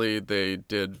eventually they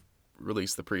did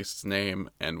release the priest's name,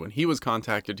 and when he was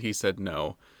contacted, he said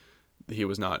no, he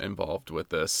was not involved with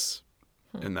this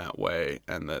in that way,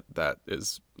 and that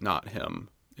is not him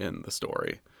in the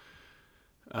story.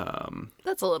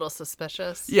 That's a little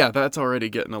suspicious. Yeah, that's already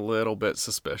getting a little bit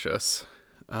suspicious.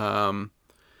 The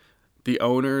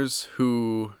owners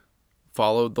who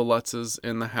followed the Lutzes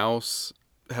in the house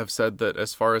have said that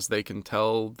as far as they can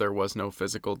tell, there was no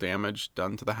physical damage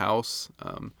done to the house.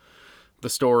 The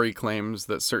story claims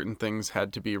that certain things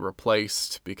had to be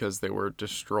replaced because they were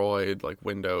destroyed, like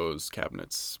windows,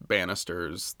 cabinets,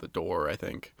 banisters, the door, I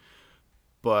think.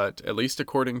 But at least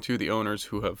according to the owners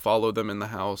who have followed them in the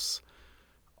house,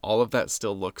 all of that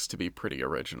still looks to be pretty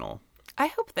original. I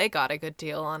hope they got a good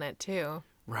deal on it, too.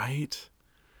 Right?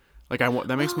 Like,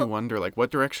 that makes me wonder, like,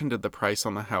 what direction did the price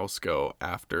on the house go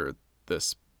after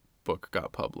this book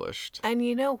got published? And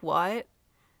you know what?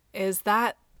 Is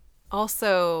that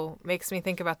also makes me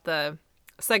think about the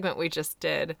segment we just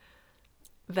did,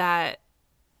 that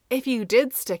if you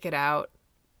did stick it out,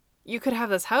 you could have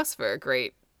this house for a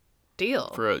great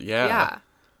deal. Yeah.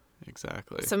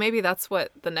 Exactly. So maybe that's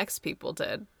what the next people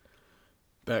did.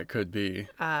 That could be.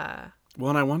 Well,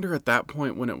 and I wonder at that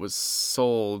point when it was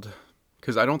sold,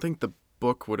 because I don't think the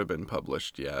book would have been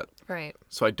published yet. Right.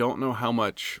 So I don't know how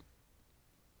much,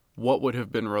 what would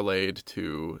have been relayed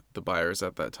to the buyers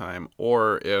at that time,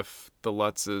 or if the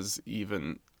Lutzes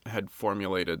even had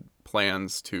formulated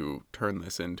plans to turn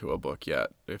this into a book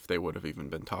yet, if they would have even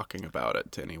been talking about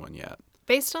it to anyone yet.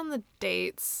 Based on the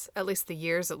dates, at least the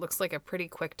years, it looks like a pretty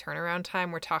quick turnaround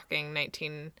time. We're talking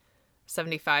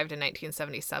 1975 to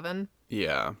 1977.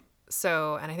 Yeah.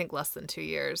 So, and I think less than 2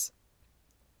 years.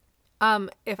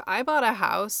 If I bought a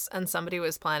house and somebody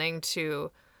was planning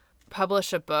to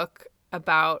publish a book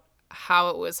about how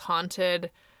it was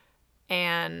haunted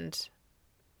and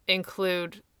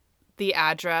include the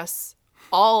address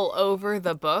all over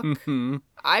the book,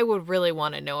 I would really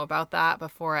want to know about that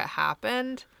before it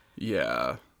happened.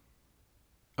 Yeah.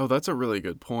 Oh, that's a really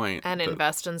good point. And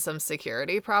invest in some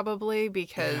security probably,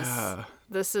 because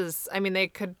this is, I mean,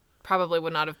 they probably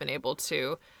would not have been able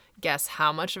to guess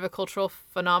how much of a cultural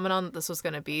phenomenon this was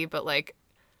going to be, but like,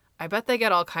 I bet they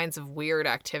get all kinds of weird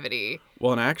activity.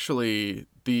 Well, and actually,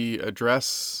 the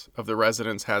address of the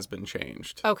residence has been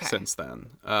changed since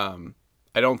then.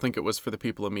 I don't think it was for the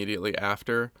people immediately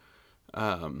after. But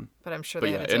I'm sure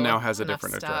it now has a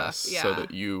different stuff. address so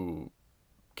that you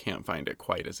can't find it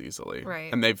quite as easily.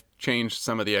 Right. And they've changed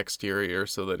some of the exterior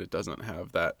so that it doesn't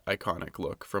have that iconic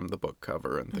look from the book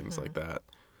cover and things like that.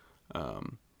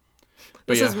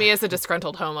 This is me as a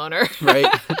disgruntled homeowner. Right.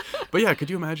 But yeah, could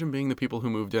you imagine being the people who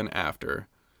moved in after?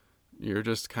 You're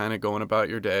just kind of going about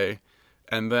your day,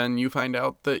 and then you find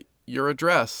out that your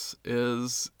address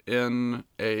is in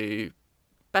a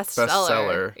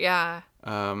bestseller. Yeah.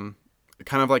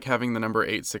 Kind of like having the number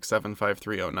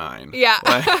 8675309. Yeah.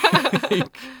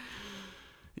 Like,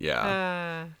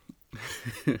 yeah.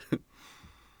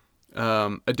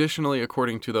 Additionally,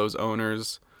 according to those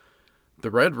owners, the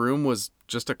Red Room was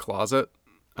just a closet.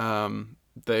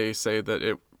 They say that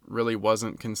it really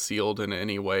wasn't concealed in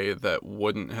any way that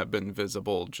wouldn't have been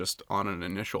visible just on an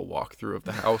initial walkthrough of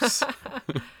the house.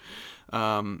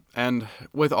 And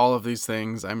with all of these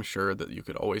things, I'm sure that you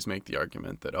could always make the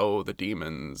argument that, the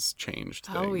demons changed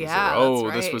things. Oh, yeah, or,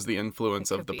 that's this right. was the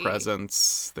influence of the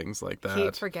presence, things like that.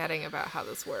 Keep forgetting about how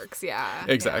this works. Yeah.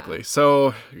 Exactly. Yeah.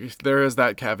 So there is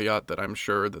that caveat that I'm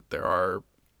sure that there are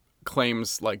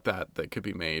claims like that could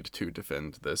be made to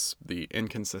defend the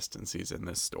inconsistencies in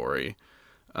this story.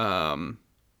 For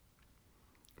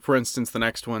instance, the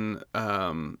next one,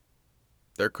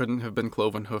 there couldn't have been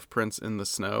cloven hoof prints in the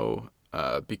snow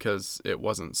because it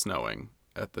wasn't snowing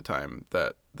at the time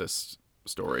that this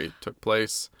story took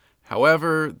place.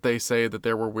 However, they say that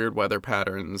there were weird weather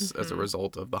patterns as a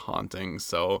result of the haunting,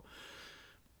 so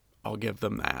I'll give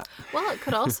them that. Well, it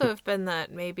could also have been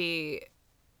that maybe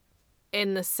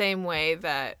in the same way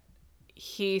that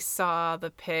he saw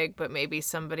the pig, but maybe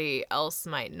somebody else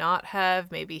might not have.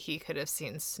 Maybe he could have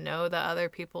seen snow that other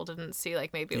people didn't see.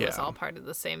 Like maybe it was all part of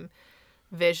the same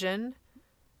vision.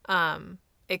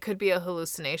 It could be a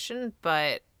hallucination,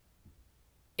 but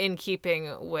in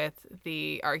keeping with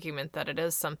the argument that it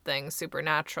is something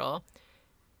supernatural,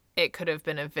 it could have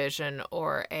been a vision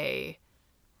or a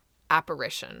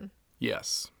apparition.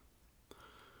 Yes.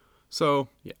 So,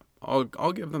 yeah, I'll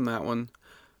give them that one.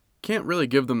 Can't really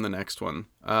give them the next one.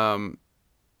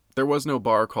 There was no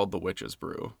bar called the Witch's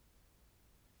Brew.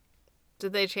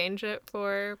 Did they change it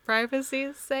for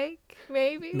privacy's sake,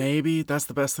 maybe? Maybe. That's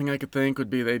the best thing I could think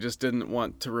would be they just didn't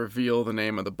want to reveal the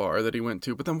name of the bar that he went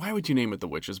to. But then why would you name it the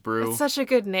Witch's Brew? It's such a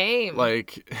good name.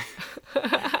 Like,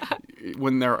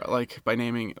 when they're, like, by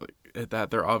naming it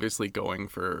that, they're obviously going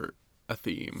for a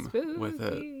theme Spooky. with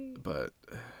it. But,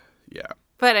 yeah.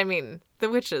 But, I mean,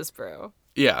 the Witch's Brew.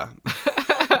 Yeah.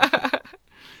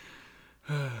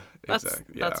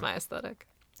 Exactly. That's my aesthetic.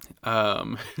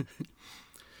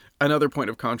 Another point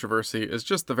of controversy is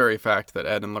just the very fact that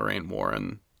Ed and Lorraine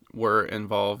Warren were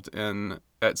involved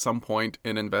at some point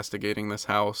in investigating this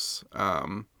house.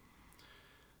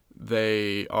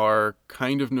 they are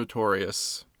kind of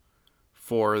notorious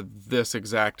for this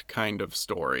exact kind of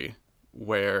story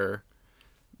where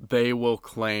they will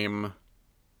claim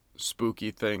spooky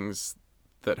things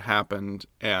that happened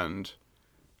and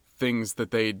things that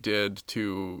they did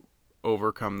to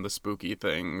overcome the spooky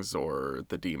things or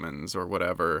the demons or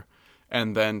whatever,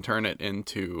 and then turn it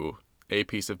into a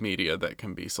piece of media that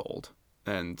can be sold.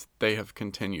 And they have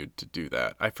continued to do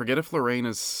that. I forget if Lorraine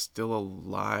is still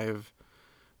alive,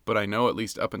 but I know at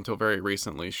least up until very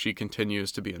recently, she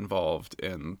continues to be involved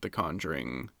in the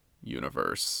Conjuring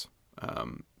universe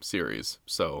series.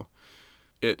 So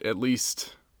it at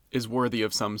least is worthy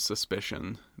of some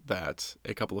suspicion that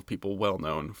a couple of people well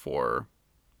known for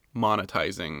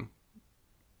monetizing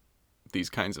these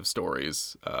kinds of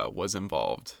stories was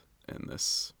involved in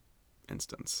this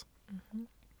instance.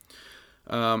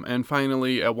 Mm-hmm. And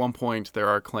finally, at one point, there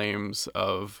are claims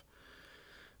of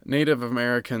Native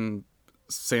American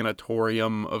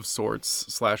sanatorium of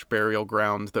sorts / burial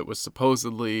ground that was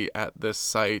supposedly at this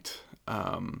site.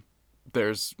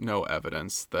 There's no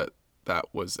evidence that that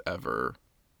was ever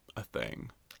a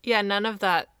thing. Yeah, none of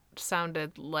that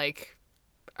sounded like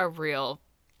a real...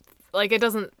 Like, it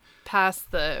doesn't pass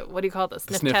the... What do you call it?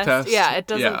 The sniff test? Yeah, it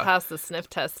doesn't pass the sniff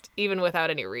test, even without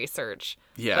any research.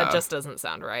 Yeah. That just doesn't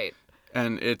sound right.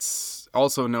 And it's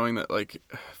also knowing that, like,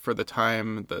 for the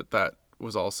time that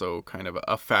was also kind of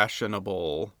a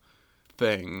fashionable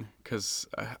thing, because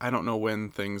I don't know when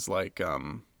things like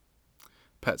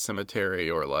Pet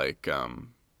Sematary or like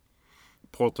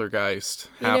Poltergeist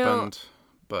happened,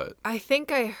 but I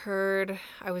think I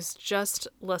was just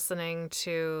listening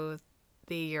to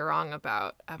the You're Wrong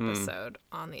About episode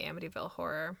on the Amityville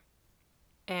Horror,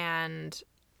 and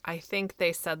I think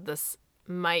they said this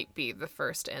might be the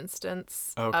first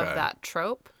instance of that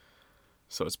trope.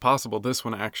 So it's possible this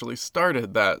one actually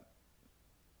started that.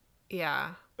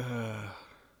 Yeah.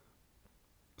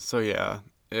 So yeah,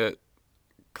 it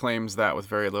claims that with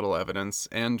very little evidence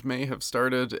and may have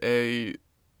started a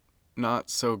not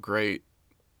so great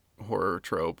horror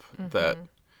trope that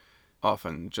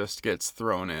often just gets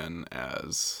thrown in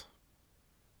as...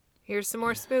 Here's some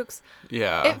more spooks.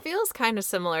 Yeah. It feels kind of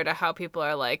similar to how people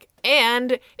are like,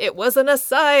 and it was an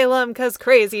asylum because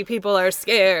crazy people are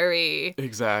scary.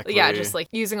 Exactly. Yeah, just like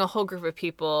using a whole group of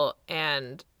people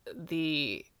and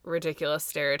the ridiculous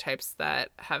stereotypes that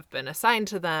have been assigned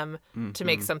to them to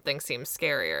make something seem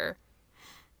scarier,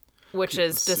 which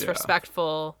is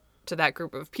disrespectful to that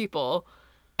group of people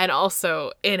and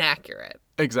also inaccurate.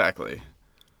 Exactly.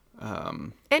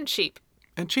 And cheap.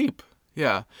 And cheap.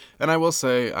 Yeah, and I will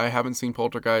say I haven't seen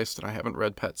Poltergeist and I haven't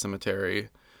read Pet Sematary,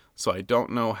 so I don't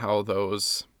know how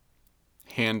those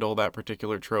handle that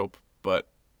particular trope, but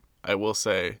I will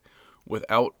say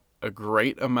without a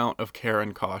great amount of care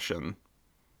and caution,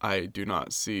 I do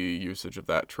not see usage of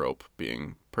that trope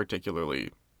being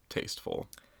particularly tasteful.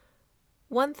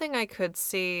 One thing I could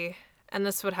see, and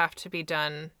this would have to be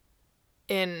done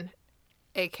in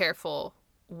a careful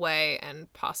way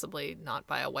and possibly not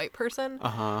by a white person,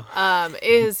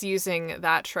 is using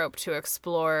that trope to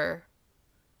explore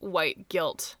white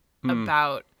guilt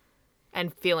about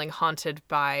and feeling haunted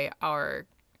by our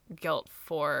guilt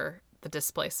for the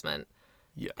displacement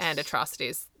and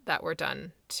atrocities that were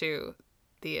done to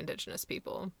the indigenous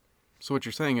people. So what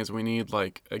you're saying is we need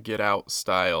like a Get Out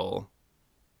style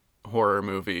horror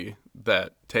movie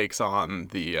that takes on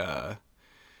the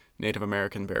Native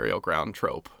American burial ground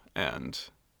trope and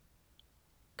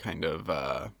kind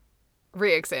of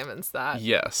re-examines that.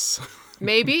 Yes.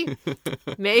 Maybe.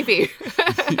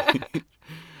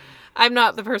 I'm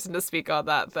not the person to speak on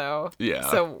that, though. Yeah.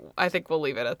 So I think we'll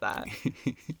leave it at that.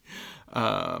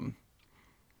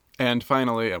 And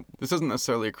finally, this isn't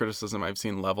necessarily a criticism I've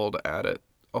seen leveled at it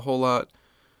a whole lot,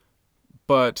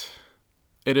 but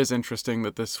it is interesting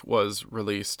that this was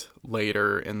released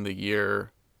later in the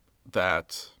year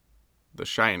that The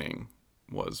Shining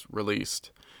was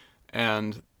released.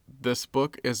 And this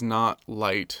book is not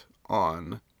light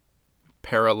on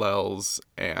parallels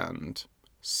and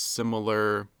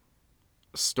similar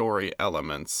story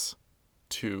elements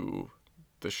to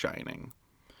The Shining.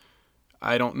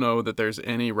 I don't know that there's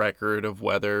any record of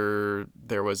whether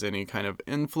there was any kind of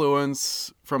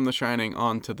influence from The Shining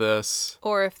onto this.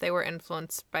 Or if they were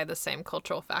influenced by the same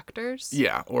cultural factors.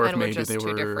 Yeah, or if maybe just they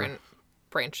were two different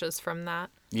branches from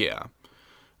that. Yeah.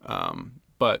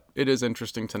 But it is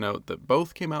interesting to note that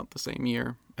both came out the same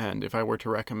year, and if I were to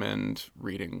recommend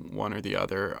reading one or the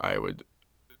other, I would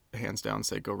hands down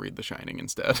say go read The Shining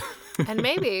instead. And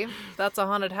maybe that's a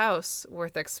haunted house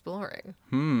worth exploring.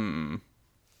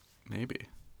 Maybe.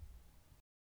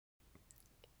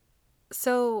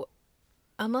 So,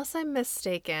 Unless I'm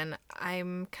mistaken,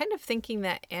 I'm kind of thinking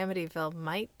that Amityville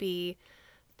might be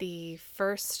the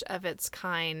first of its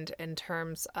kind in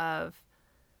terms of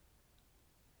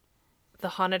the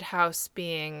haunted house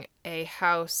being a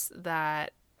house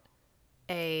that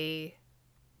a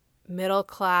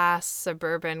middle-class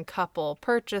suburban couple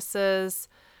purchases,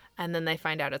 and then they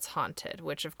find out it's haunted,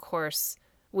 which, of course,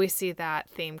 we see that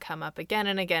theme come up again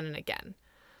and again and again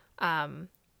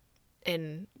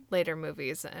in later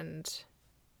movies and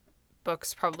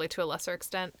books, probably to a lesser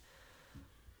extent.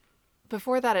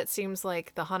 Before that, it seems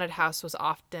like the haunted house was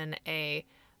often a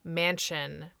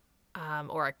mansion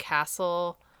or a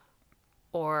castle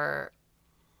or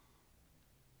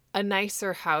a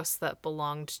nicer house that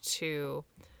belonged to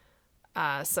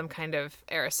some kind of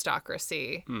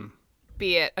aristocracy,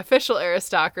 be it official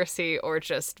aristocracy or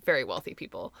just very wealthy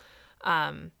people.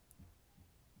 And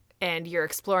you're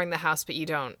exploring the house, but you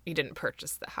didn't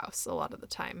purchase the house a lot of the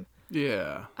time.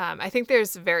 Yeah. I think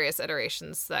there's various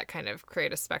iterations that kind of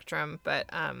create a spectrum, but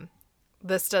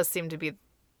this does seem to be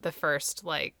the first,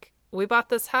 like, we bought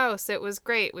this house. It was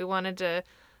great. We wanted to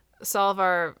solve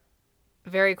our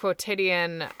very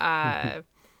quotidian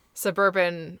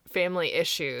suburban family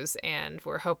issues, and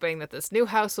we're hoping that this new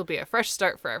house will be a fresh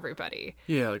start for everybody.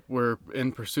 Yeah, like we're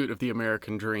in pursuit of the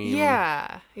American dream.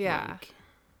 Yeah. Like,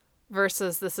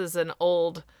 Versus this is an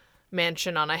old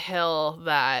mansion on a hill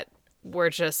that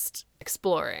we're just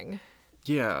exploring.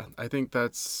 yeah, I think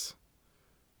that's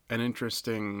an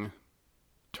interesting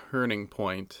turning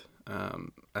point,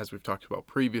 as we've talked about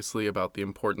previously, about the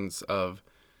importance of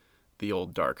the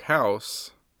old dark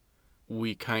house.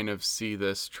 We kind of see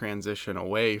this transition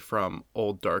away from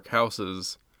old dark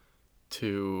houses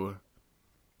to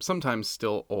sometimes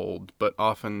still old, but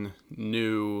often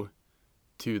new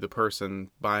to the person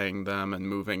buying them and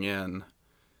moving in,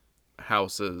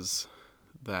 houses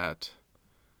that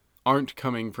aren't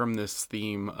coming from this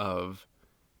theme of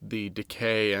the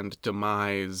decay and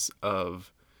demise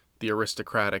of the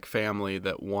aristocratic family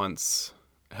that once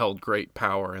held great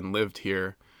power and lived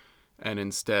here. And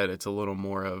instead, it's a little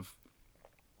more of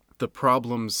the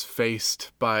problems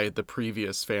faced by the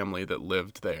previous family that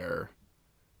lived there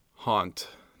haunt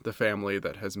the family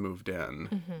that has moved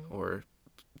in, or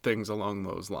things along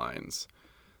those lines.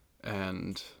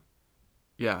 And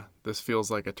yeah, this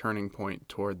feels like a turning point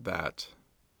toward that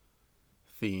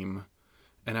theme.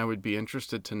 And I would be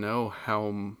interested to know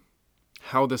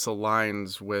how this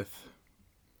aligns with,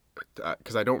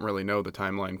 because I don't really know the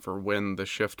timeline for when the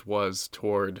shift was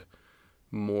toward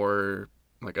more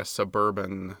like a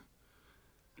suburban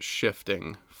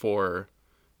shifting for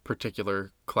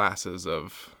particular classes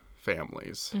of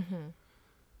families.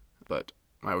 But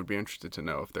I would be interested to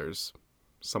know if there's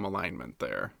some alignment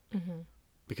there.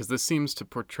 Because this seems to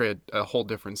portray a whole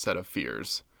different set of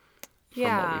fears from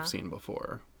what we've seen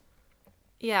before.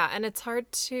 Yeah, and it's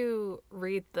hard to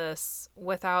read this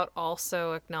without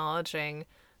also acknowledging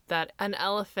that an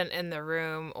elephant in the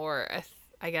room, or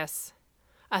I guess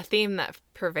a theme that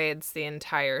pervades the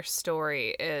entire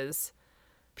story, is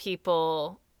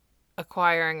people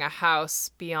acquiring a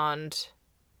house beyond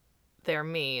their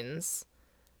means,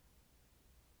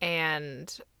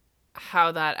 and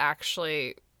how that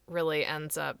actually really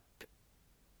ends up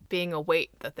being a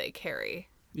weight that they carry.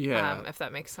 Yeah. If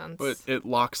that makes sense. But it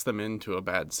locks them into a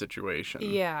bad situation.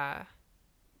 Yeah.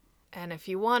 And if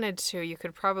you wanted to, you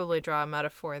could probably draw a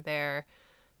metaphor there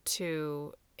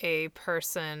to a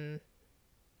person,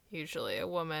 usually a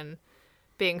woman,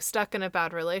 being stuck in a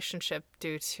bad relationship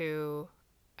due to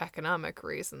economic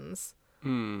reasons.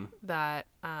 That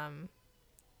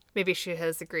maybe she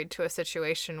has agreed to a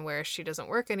situation where she doesn't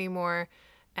work anymore,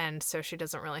 and so she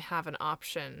doesn't really have an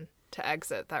option to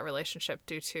exit that relationship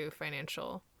due to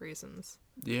financial reasons.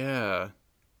 Yeah.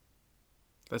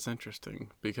 That's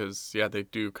interesting because, yeah, they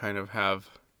do kind of have,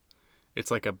 it's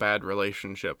like a bad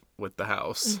relationship with the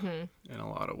house in a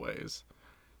lot of ways.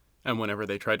 And whenever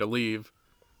they try to leave,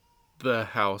 the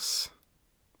house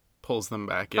pulls them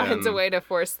back in. Finds a way to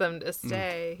force them to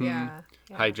stay. Yeah.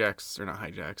 Sabotages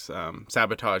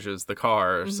the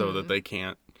car so that they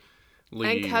can't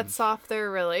leave. And cuts off their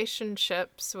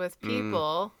relationships with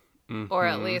people. Or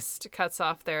at least cuts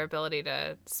off their ability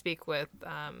to speak with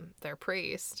their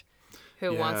priest,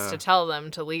 who wants to tell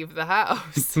them to leave the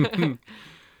house.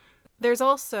 There's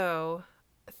also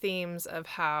themes of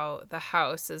how the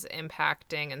house is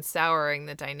impacting and souring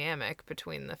the dynamic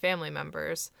between the family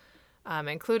members,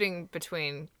 including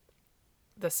between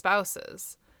the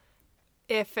spouses.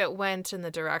 If it went in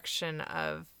the direction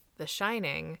of The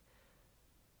Shining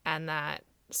and that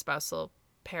spousal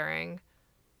pairing,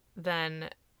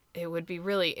 then it would be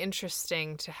really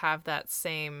interesting to have that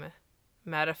same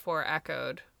metaphor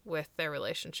echoed with their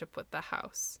relationship with the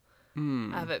house,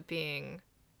 of it being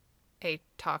a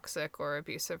toxic or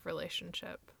abusive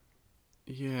relationship.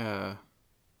 Yeah.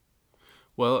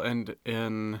 Well, and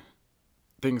in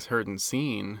Things Heard and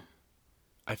Seen,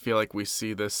 I feel like we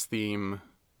see this theme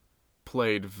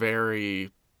played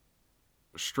very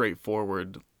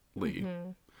straightforwardly,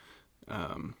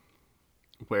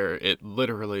 where it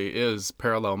literally is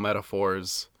parallel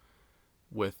metaphors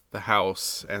with the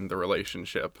house and the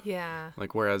relationship. Yeah.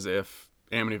 Like, whereas if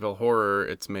Amityville Horror,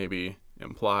 it's maybe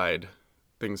implied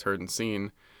Things Heard and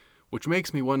Seen, which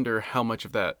makes me wonder how much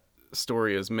of that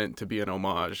story is meant to be an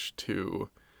homage to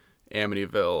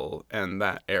Amityville and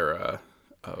that era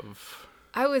of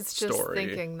I was just story.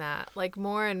 thinking that, like,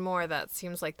 more and more that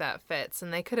seems like that fits,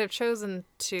 and they could have chosen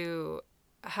to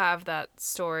have that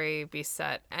story be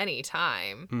set any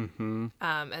time. Mm-hmm.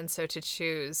 And so to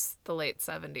choose the late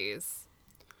 70s,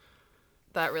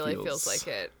 that really feels like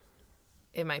it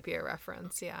might be a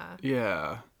reference, yeah.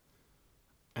 Yeah.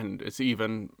 And it's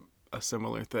even a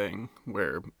similar thing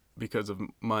where, because of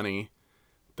money,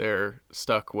 they're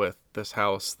stuck with this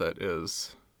house that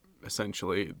is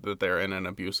essentially that they're in an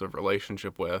abusive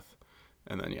relationship with.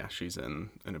 And then, yeah, she's in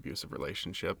an abusive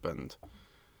relationship and,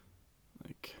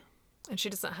 like... And she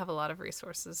doesn't have a lot of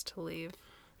resources to leave.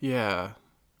 Yeah.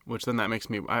 Which then that makes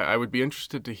me... I would be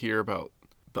interested to hear about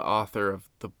the author of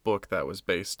the book that was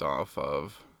based off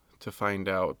of, to find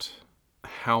out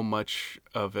how much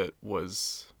of it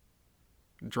was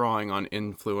drawing on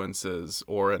influences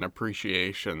or an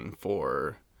appreciation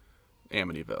for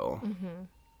Amityville. Mm-hmm.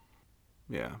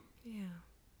 Yeah. Yeah.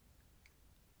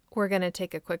 We're going to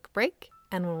take a quick break,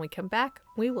 and when we come back,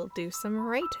 we will do some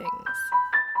ratings.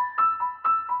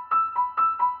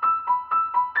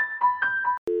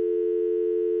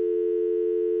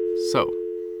 So,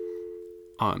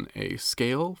 on a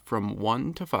scale from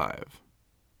 1 to 5,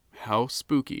 how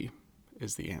spooky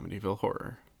is the Amityville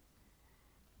Horror?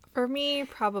 For me,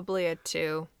 probably a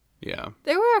 2. Yeah.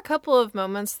 There were a couple of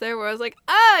moments there where I was like,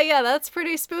 yeah, that's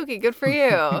pretty spooky. Good for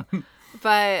you.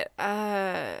 But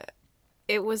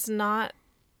it was not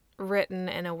written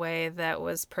in a way that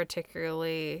was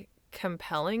particularly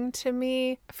compelling to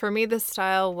me. For me, the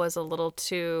style was a little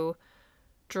too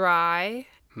dry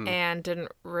and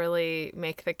didn't really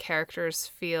make the characters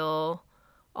feel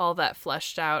all that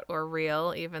fleshed out or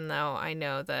real, even though I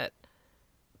know that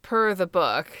per the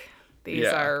book, these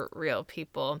are real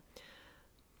people.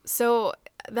 So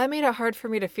that made it hard for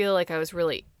me to feel like I was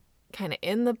really kind of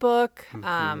in the book,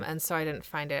 and so I didn't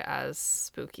find it as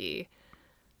spooky.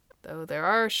 Though there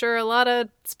are sure a lot of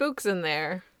spooks in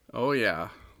there. Oh, yeah.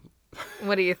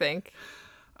 What do you think?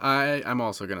 I'm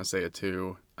also going to say it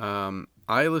too.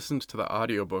 I listened to the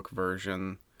audiobook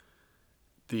version.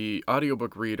 The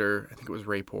audiobook reader, I think it was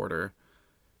Ray Porter,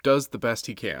 does the best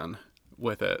he can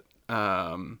with it.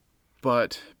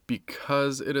 But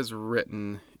because it is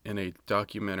written in a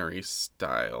documentary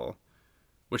style,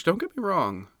 which, don't get me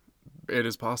wrong, it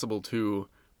is possible to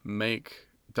make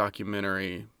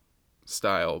documentary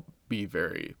style be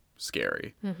very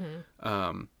scary.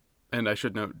 Mm-hmm. And I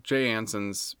should note, Jay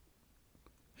Anson's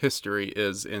history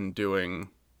is in doing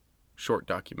short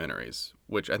documentaries,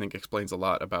 which I think explains a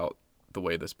lot about the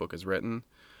way this book is written.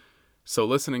 So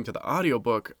listening to the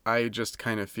audiobook, I just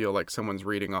kind of feel like someone's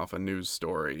reading off a news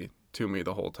story to me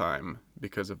the whole time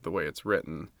because of the way it's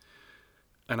written.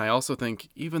 And I also think,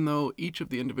 even though each of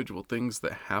the individual things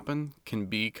that happen can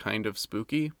be kind of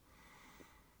spooky,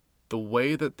 the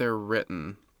way that they're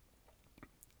written,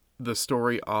 the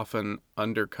story often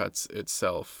undercuts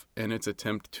itself in its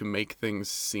attempt to make things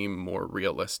seem more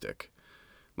realistic.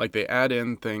 Like, they add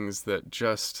in things that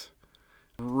just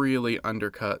really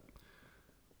undercut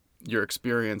your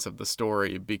experience of the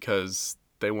story because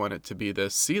they want it to be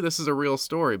this, see, this is a real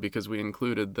story because we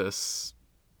included this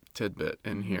tidbit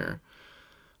in here.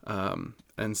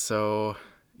 And so,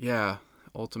 yeah,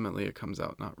 ultimately it comes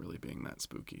out not really being that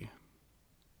spooky.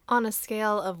 On a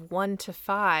scale of 1 to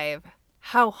 5,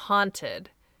 how haunted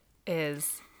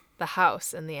is the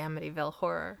house in the Amityville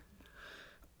Horror?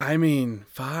 I mean,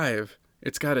 5.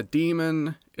 It's got a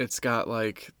demon. It's got,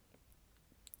 like,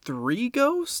 3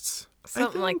 ghosts?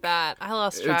 Something like that. I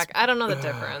lost track. I don't know the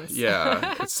difference.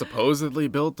 Yeah. It's supposedly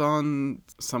built on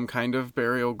some kind of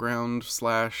burial ground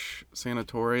 /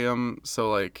 sanatorium. So,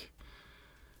 like,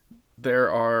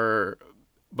 there are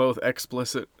both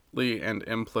explicitly and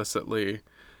implicitly,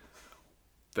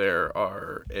 there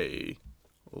are a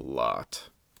lot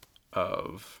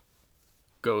of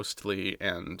ghostly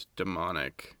and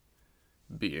demonic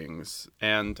beings.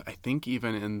 And I think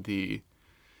even in the,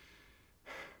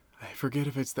 I forget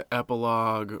if it's the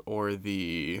epilogue or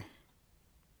the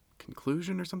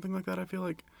conclusion or something like that, I feel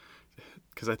like.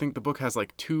 Because I think the book has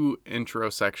like 2 intro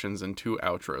sections and 2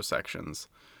 outro sections.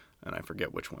 And I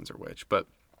forget which ones are which. But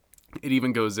it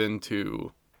even goes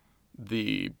into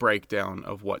the breakdown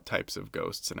of what types of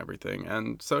ghosts and everything.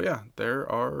 And so, yeah, there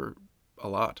are a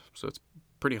lot. So it's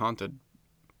pretty haunted.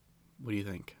 What do you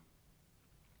think?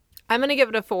 I'm going to give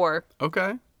it a 4.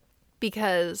 Okay.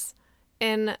 Because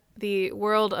in the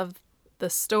world of the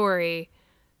story,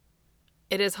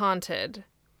 it is haunted,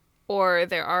 or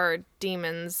there are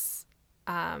demons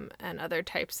and other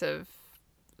types of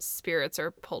spirits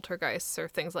or poltergeists or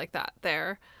things like that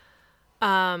there.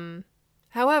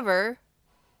 However,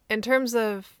 in terms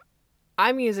of,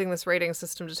 I'm using this rating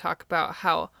system to talk about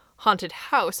how haunted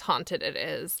it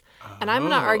is. And I'm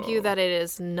going to argue that it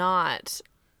is not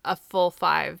a full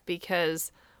 5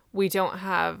 because we don't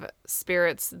have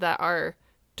spirits that are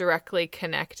directly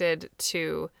connected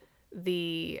to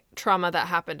the trauma that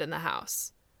happened in the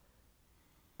house.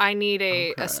 I need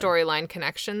a storyline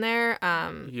connection there.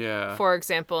 Yeah. For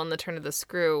example, in The Turn of the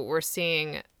Screw, we're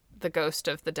seeing the ghost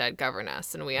of the dead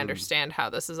governess, and we understand how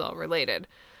this is all related.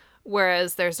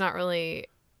 Whereas there's not really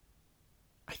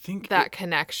I think that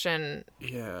connection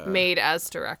made as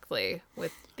directly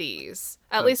with these.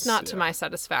 At least not to my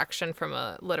satisfaction from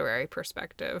a literary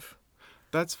perspective.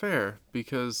 That's fair,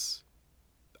 because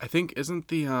I think isn't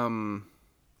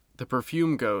the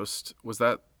perfume ghost, was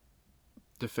that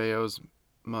DeFeo's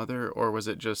mother, or was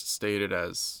it just stated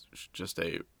as just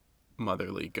a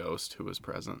motherly ghost who was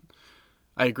present?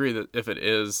 I agree that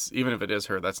even if it is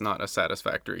her, that's not a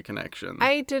satisfactory connection.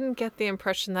 I didn't get the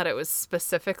impression that it was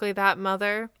specifically that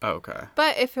mother. Okay.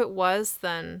 But if it was,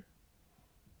 then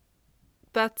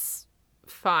that's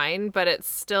fine. But it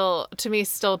still, to me,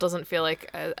 still doesn't feel like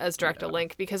as direct a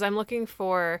link, because I'm looking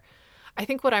for, I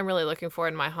think what I'm really looking for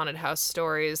in my haunted house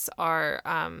stories are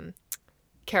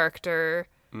character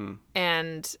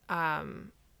and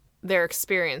their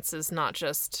experiences, not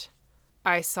just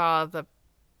I saw the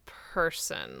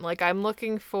person. Like, I'm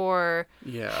looking for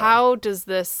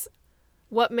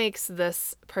what makes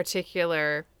this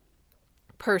particular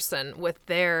person with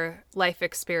their life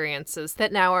experiences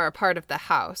that now are a part of the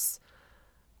house,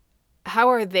 how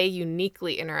are they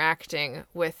uniquely interacting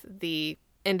with the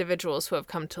individuals who have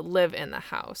come to live in the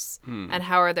house? And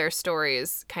how are their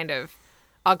stories kind of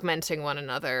augmenting one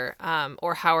another?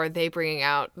 Or how are they bringing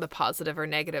out the positive or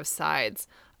negative sides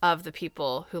of the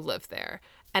people who live there?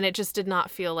 And it just did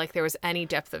not feel like there was any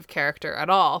depth of character at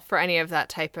all for any of that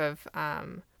type of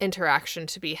interaction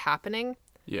to be happening.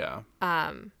 Yeah.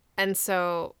 And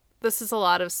so this is a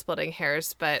lot of splitting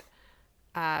hairs, but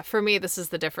for me, this is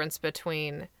the difference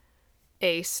between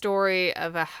a story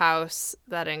of a house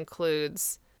that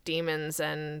includes demons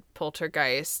and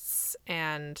poltergeists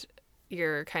and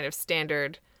your kind of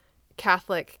standard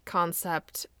Catholic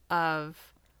concept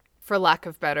of, for lack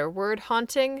of better word,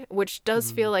 haunting, which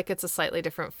does feel like it's a slightly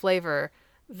different flavor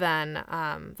than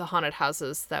the haunted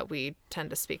houses that we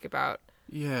tend to speak about.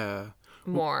 Yeah.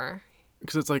 More.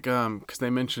 Because it's like, because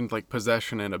they mentioned like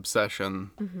possession and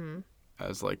obsession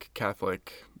as like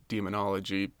Catholic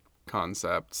demonology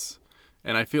concepts.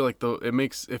 And I feel like though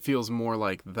it feels more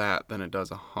like that than it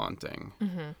does a haunting.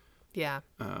 Yeah.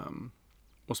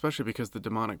 Well, especially because the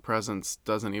demonic presence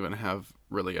doesn't even have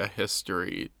really a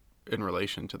history in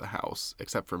relation to the house,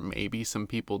 except for maybe some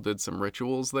people did some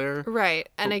rituals there. Right.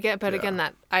 And again,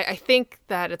 that I think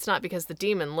that it's not because the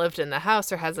demon lived in the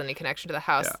house or has any connection to the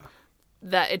house,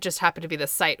 that it just happened to be the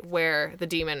site where the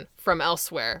demon from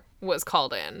elsewhere was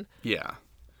called in. Yeah.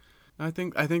 I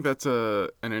think that's an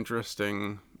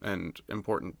interesting and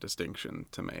important distinction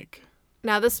to make.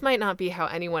 Now, this might not be how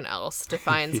anyone else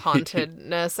defines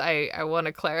hauntedness. I want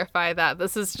to clarify that.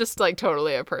 This is just like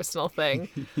totally a personal thing.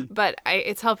 But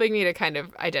it's helping me to kind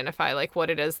of identify like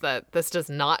what it is that this does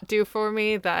not do for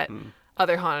me that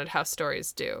other haunted house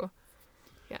stories do.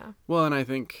 Yeah. Well, and I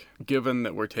think given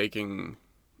that we're taking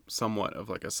somewhat of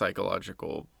like a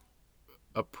psychological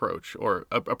approach, or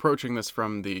approaching this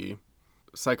from the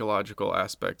psychological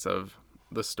aspects of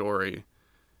the story,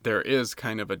 there is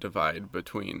kind of a divide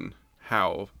between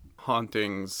how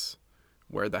hauntings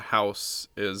where the house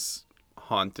is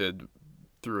haunted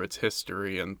through its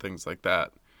history and things like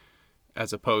that,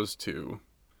 as opposed to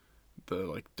the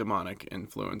like demonic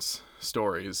influence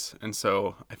stories. And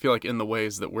so I feel like in the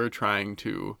ways that we're trying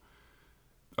to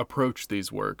approach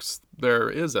these works, there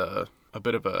is a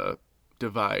bit of a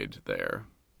divide there.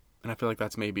 And I feel like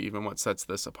that's maybe even what sets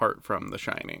this apart from The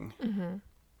Shining.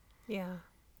 Yeah.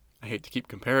 I hate to keep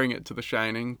comparing it to The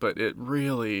Shining, but it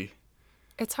really...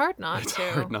 It's hard not to.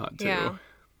 It's hard not to. Yeah.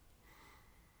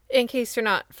 In case you're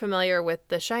not familiar with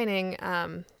The Shining,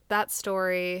 that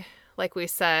story, like we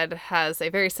said, has a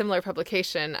very similar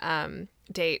publication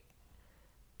date.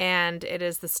 And it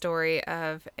is the story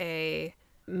of a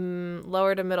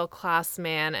lower to middle class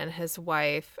man and his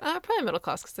wife. Probably middle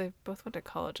class because they both went to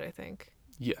college, I think.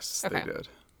 Yes, Okay. they did.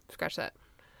 Scratch that.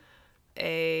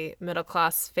 A middle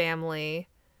class family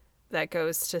that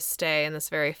goes to stay in this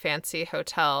very fancy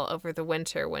hotel over the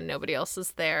winter when nobody else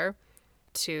is there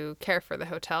to care for the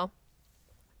hotel.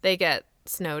 They get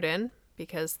snowed in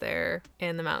because they're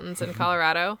in the mountains in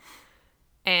Colorado.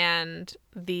 And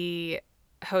the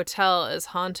hotel is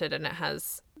haunted, and it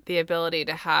has the ability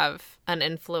to have an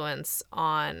influence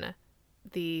on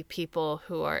the people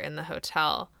who are in the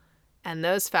hotel. And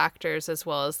those factors, as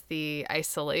well as the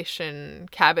isolation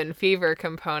cabin fever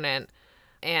component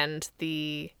and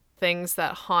the things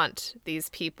that haunt these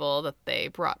people that they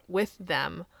brought with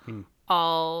them,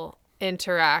 all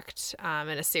interact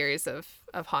in a series of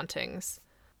hauntings.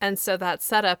 And so that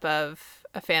setup of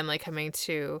a family coming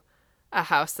to a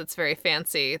house that's very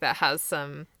fancy, that has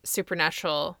some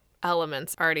supernatural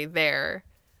elements already there,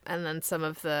 and then some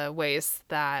of the ways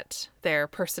that their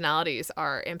personalities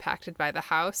are impacted by the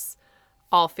house,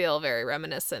 all feel very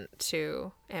reminiscent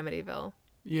to Amityville,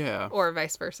 Yeah. or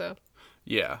vice versa.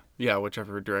 Yeah,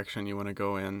 whichever direction you want to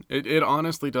go in. It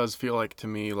honestly does feel like to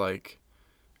me like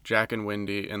Jack and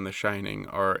Wendy in The Shining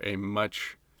are a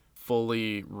much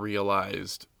fully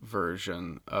realized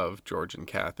version of George and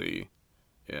Kathy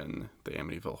in the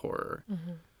Amityville Horror.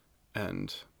 Mm-hmm.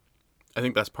 And I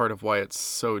think that's part of why it's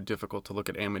so difficult to look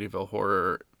at Amityville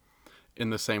Horror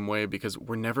in the same way, because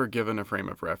we're never given a frame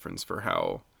of reference for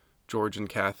how George and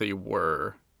Kathy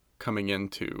were coming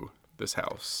into this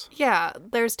house. Yeah,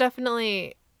 there's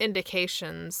definitely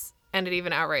indications, and it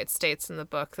even outright states in the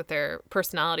book that their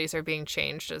personalities are being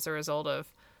changed as a result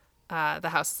of the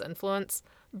house's influence.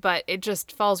 But it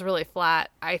just falls really flat,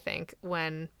 I think,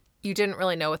 when you didn't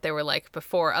really know what they were like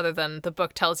before, other than the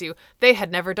book tells you they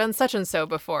had never done such and so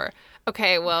before.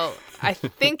 Okay, well, I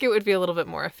think it would be a little bit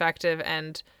more effective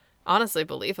and honestly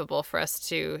believable for us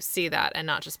to see that and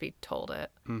not just be told it.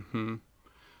 Mm-hmm.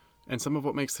 And some of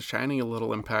what makes The Shining a little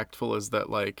impactful is that,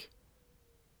 like,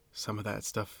 some of that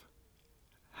stuff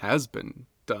has been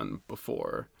done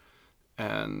before.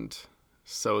 And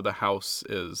so the house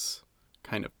is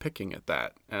kind of picking at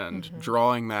that and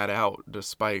drawing that out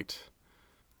despite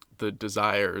the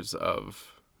desires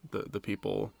of the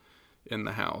people in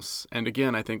the house. And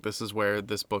again, I think this is where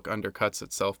this book undercuts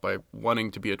itself by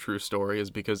wanting to be a true story, is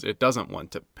because it doesn't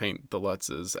want to paint the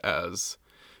Lutzes as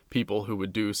people who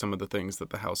would do some of the things that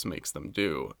the house makes them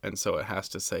do. And so it has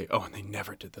to say, oh, and they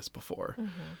never did this before.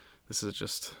 Mm-hmm. This is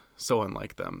just so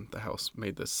unlike them. The house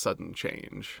made this sudden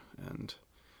change, and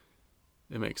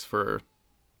it makes for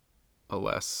a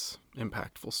less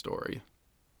impactful story.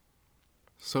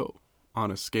 So,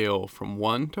 on a scale from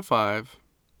 1 to 5,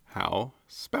 how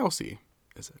spousy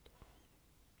is it?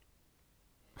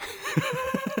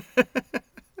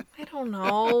 I don't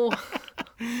know.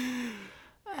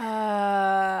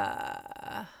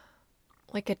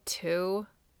 Like a 2.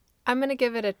 I'm going to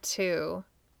give it a 2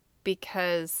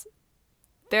 because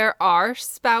there are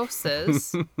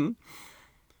spouses.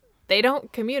 They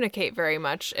don't communicate very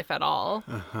much, if at all.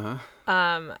 Uh-huh.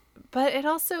 But it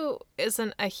also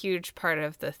isn't a huge part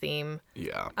of the theme.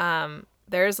 Yeah.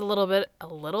 There's a little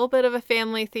bit of a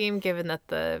family theme, given that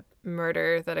the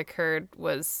murder that occurred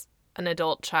was an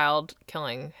adult child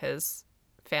killing his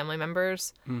family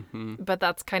members. Mm-hmm. But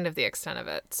that's kind of the extent of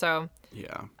it. So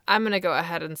Yeah. I'm going to go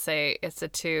ahead and say it's a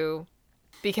 2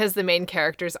 because the main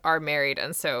characters are married.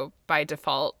 And so by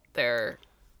default, their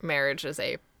marriage is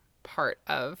a part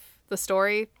of the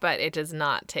story, but it does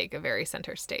not take a very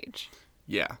center stage.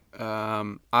 Yeah.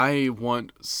 I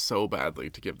want so badly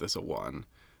to give this a 1,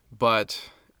 but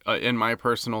in my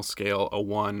personal scale, a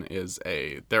 1 is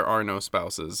there are no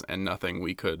spouses and nothing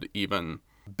we could even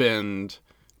bend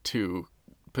to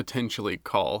potentially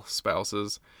call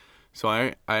spouses. So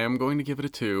I am going to give it a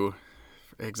 2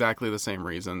 for exactly the same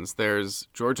reasons. There's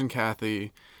George and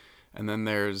Kathy, and then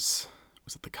there's,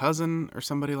 was it the cousin or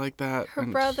somebody like that? Her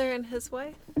brother and his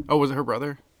wife? Oh, was it her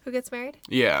brother? Who gets married?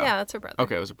 Yeah. Yeah, that's her brother.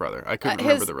 Okay, it was a brother. I couldn't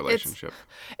remember the relationship.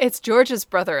 It's George's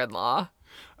brother-in-law.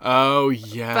 Oh,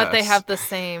 yes. But they have the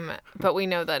same, but we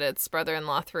know that it's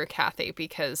brother-in-law through Kathy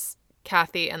because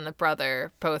Kathy and the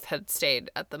brother both had stayed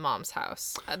at the mom's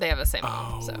house. They have the same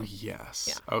mom. Oh, so. yes.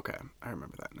 Yeah. Okay, I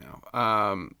remember that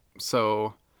now.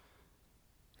 So...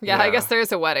 Yeah, I guess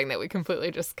there's a wedding that we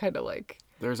completely just kind of like...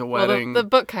 There's a wedding. Well, the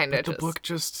book kind of just... The book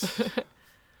just...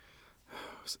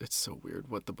 It's so weird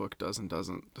what the book does and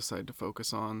doesn't decide to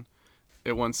focus on.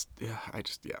 It wants... Yeah,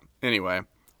 Anyway.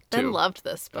 Ben loved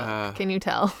this book. Can you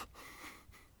tell?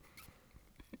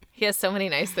 He has so many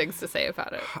nice things to say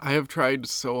about it. I have tried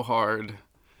so hard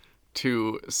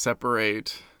to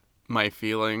separate my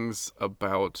feelings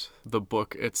about the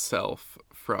book itself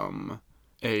from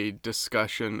a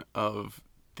discussion of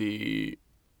the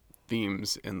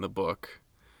themes in the book,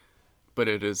 but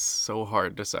it is so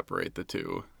hard to separate the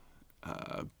two.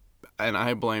 And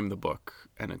I blame the book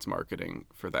and its marketing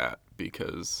for that,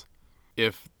 because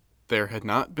if there had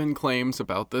not been claims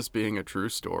about this being a true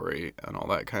story and all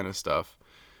that kind of stuff,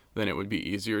 then it would be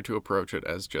easier to approach it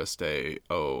as just it's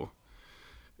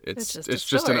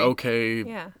just an okay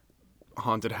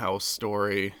haunted house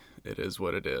story. It is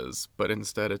what it is. But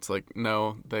instead it's like,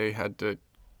 no, they had to.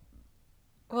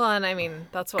 Well, and I mean,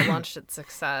 that's what launched its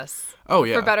success. Oh,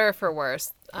 yeah. For better or for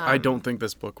worse. I don't think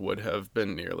this book would have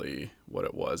been nearly what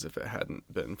it was if it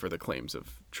hadn't been for the claims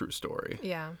of true story.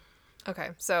 Yeah. Okay,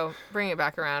 so bring it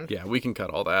back around. Yeah, we can cut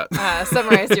all that.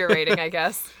 Summarize your rating, I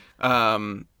guess.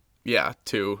 Yeah,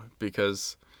 2,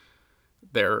 because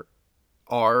there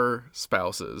are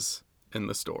spouses in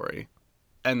the story,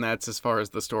 and that's as far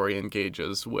as the story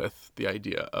engages with the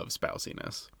idea of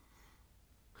spousiness.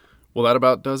 Well, that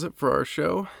about does it for our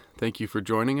show. Thank you for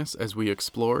joining us as we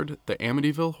explored The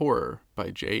Amityville Horror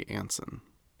by Jay Anson.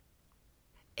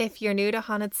 If you're new to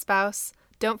Haunted Spouse,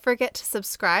 don't forget to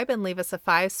subscribe and leave us a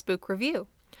 5-spook review.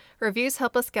 Reviews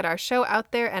help us get our show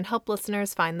out there and help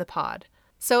listeners find the pod.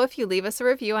 So if you leave us a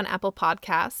review on Apple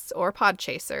Podcasts or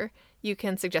Podchaser, you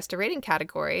can suggest a rating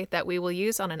category that we will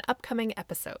use on an upcoming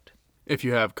episode. If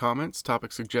you have comments,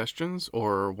 topic suggestions,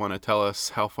 or want to tell us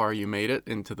how far you made it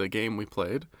into the game we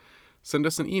played, send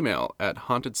us an email at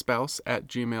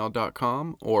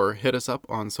hauntedspouse@gmail.com or hit us up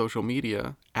on social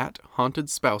media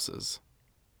 @hauntedspouses.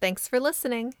 Thanks for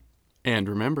listening. And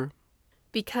remember,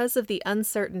 because of the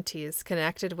uncertainties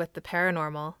connected with the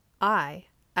paranormal, I,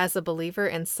 as a believer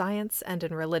in science and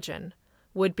in religion,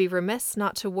 would be remiss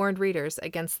not to warn readers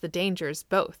against the dangers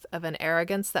both of an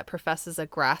arrogance that professes a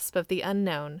grasp of the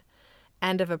unknown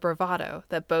and of a bravado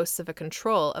that boasts of a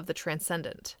control of the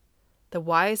transcendent. The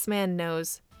wise man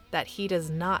knows that he does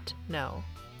not know,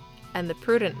 and the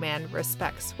prudent man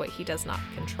respects what he does not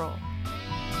control.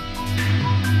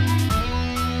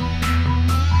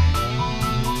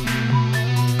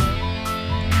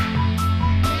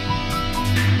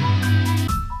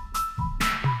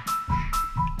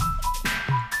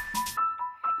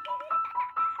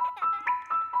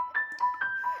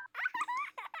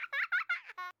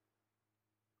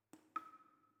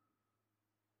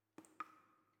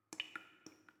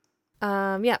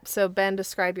 Yeah, so Ben,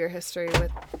 describe your history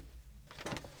with...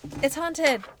 It's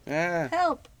haunted! Ah.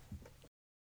 Help!